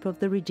fellowship of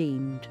the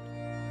redeemed.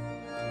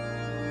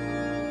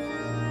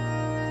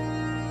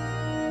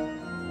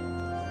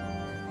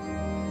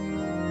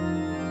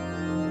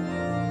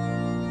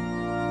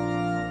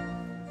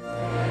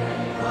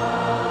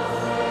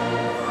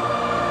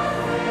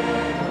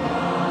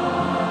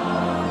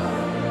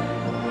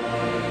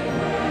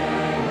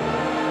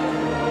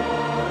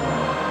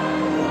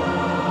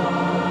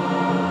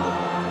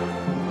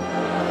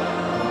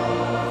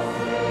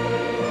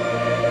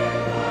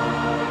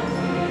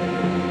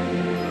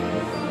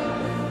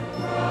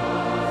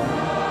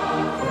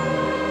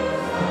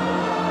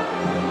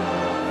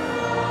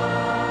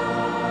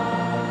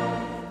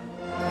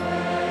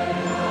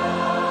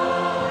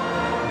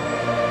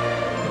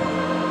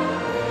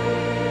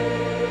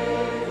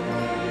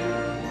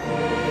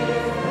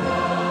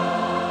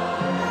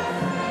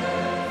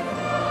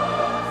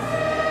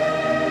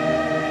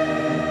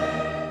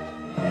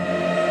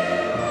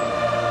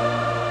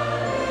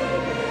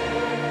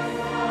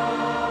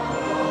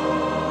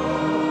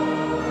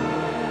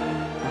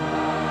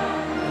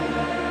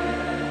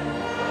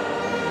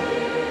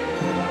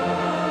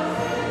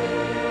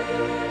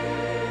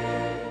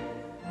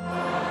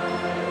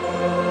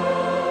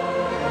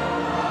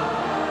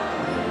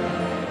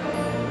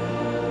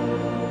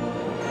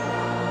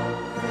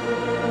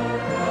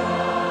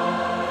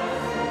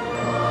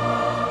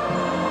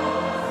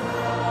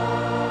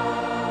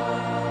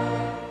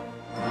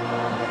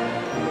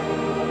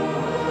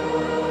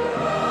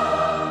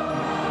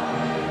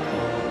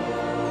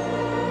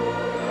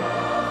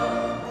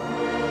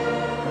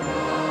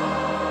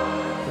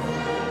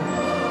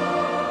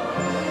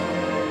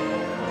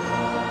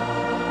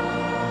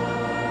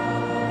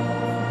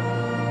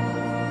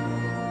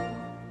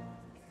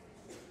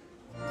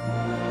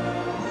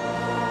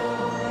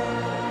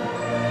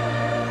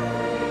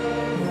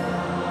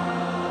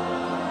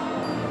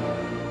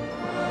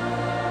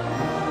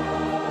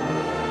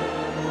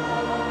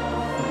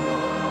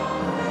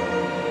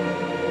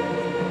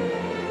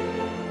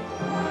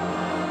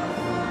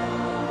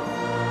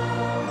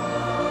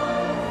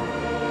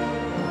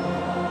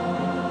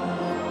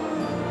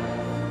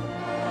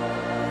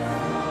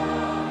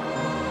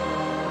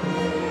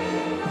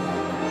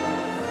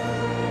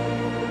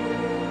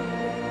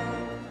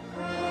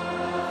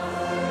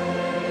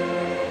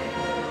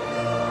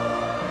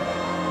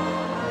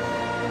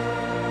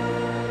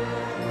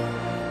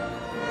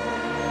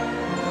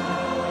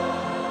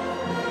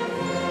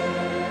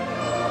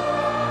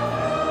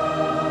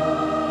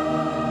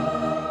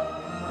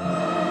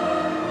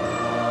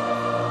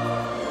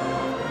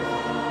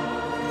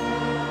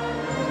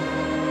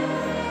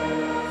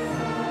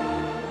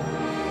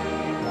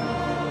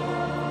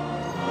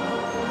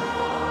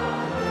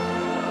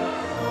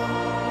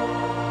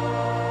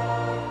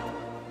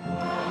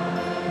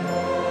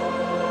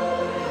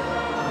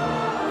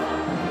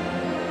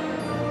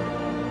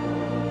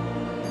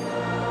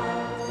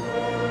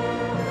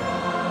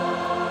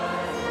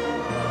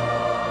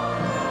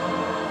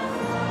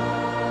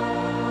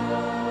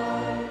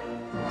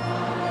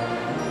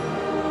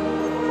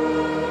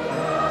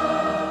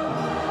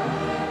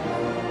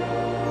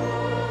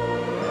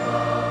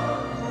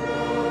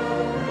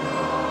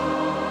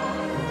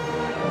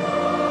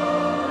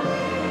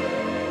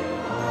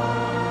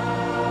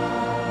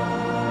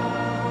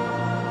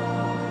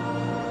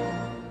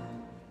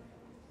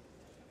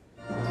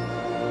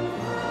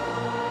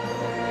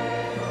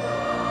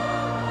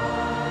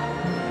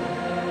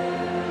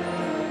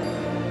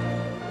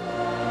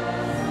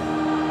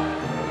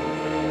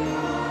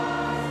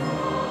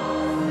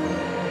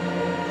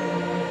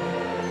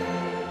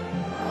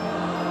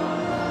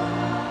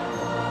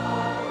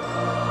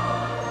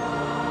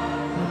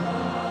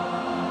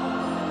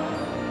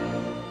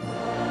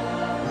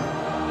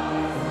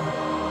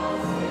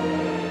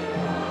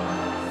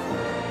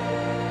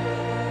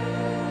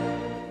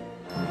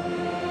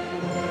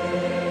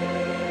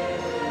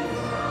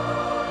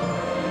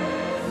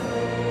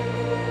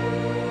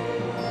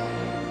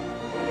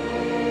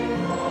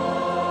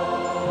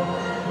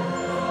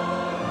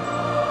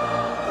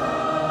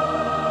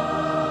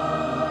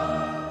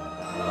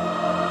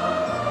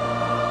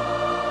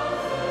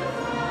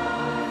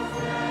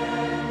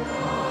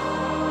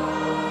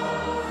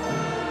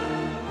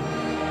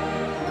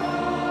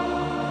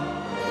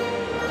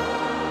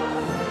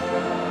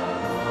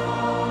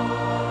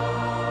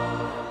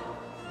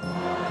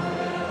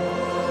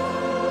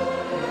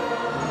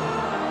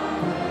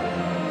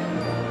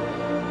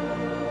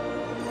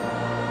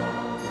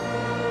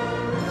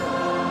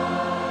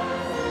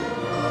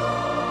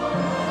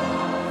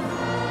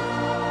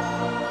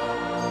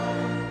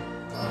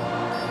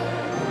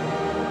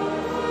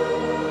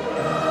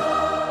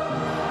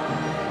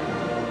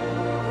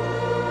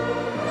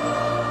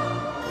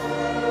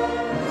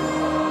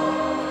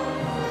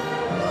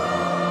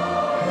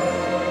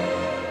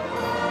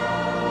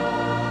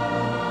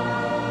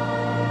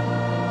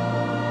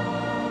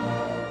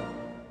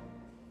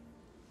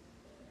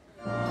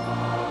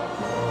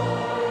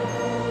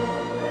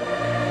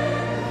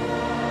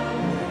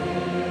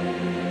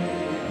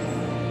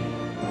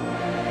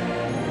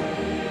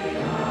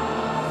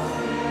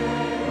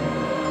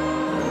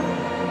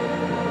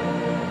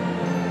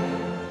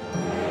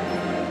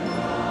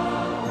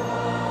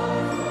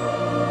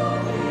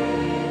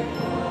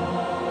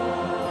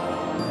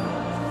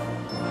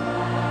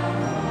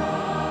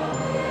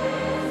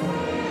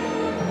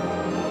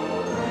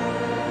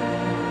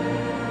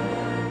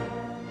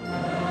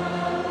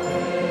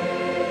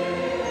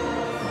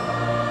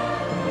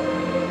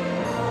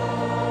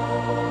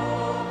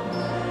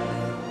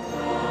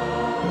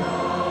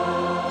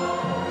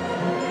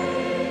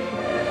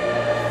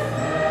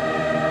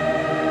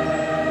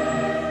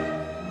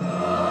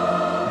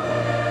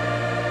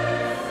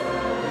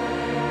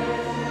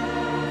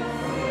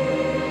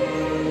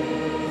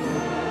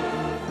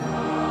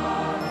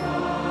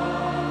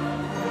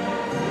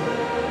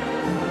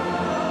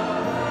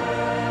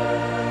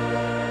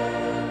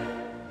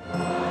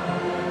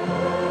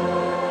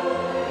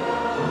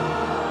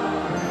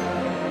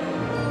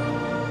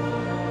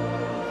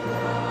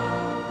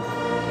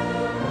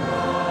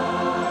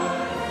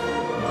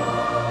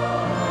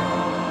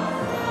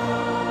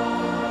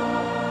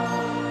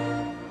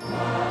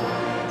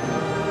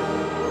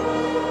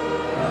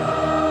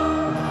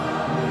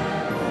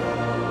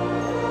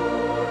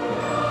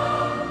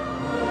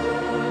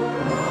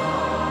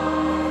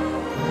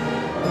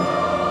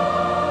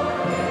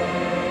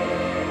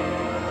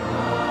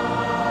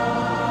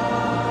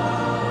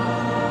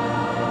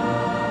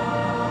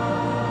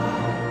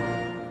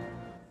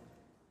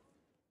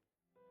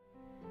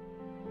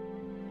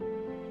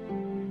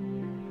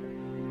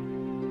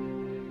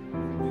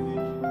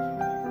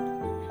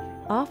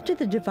 After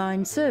the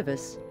divine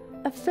service,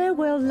 a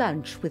farewell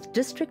lunch with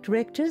district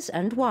rectors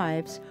and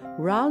wives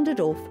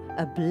rounded off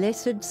a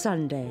blessed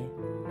Sunday.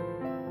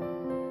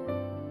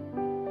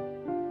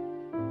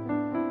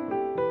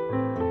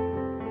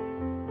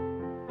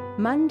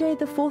 Monday,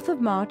 the 4th of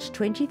March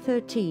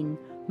 2013,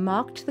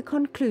 marked the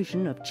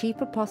conclusion of Chief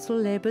Apostle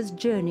Leber's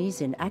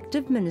journeys in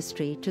active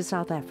ministry to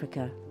South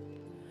Africa.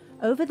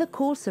 Over the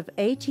course of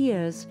 8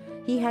 years,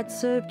 he had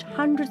served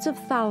hundreds of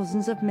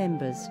thousands of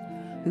members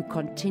who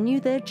continue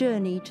their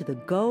journey to the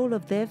goal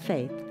of their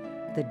faith,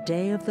 the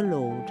day of the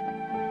Lord.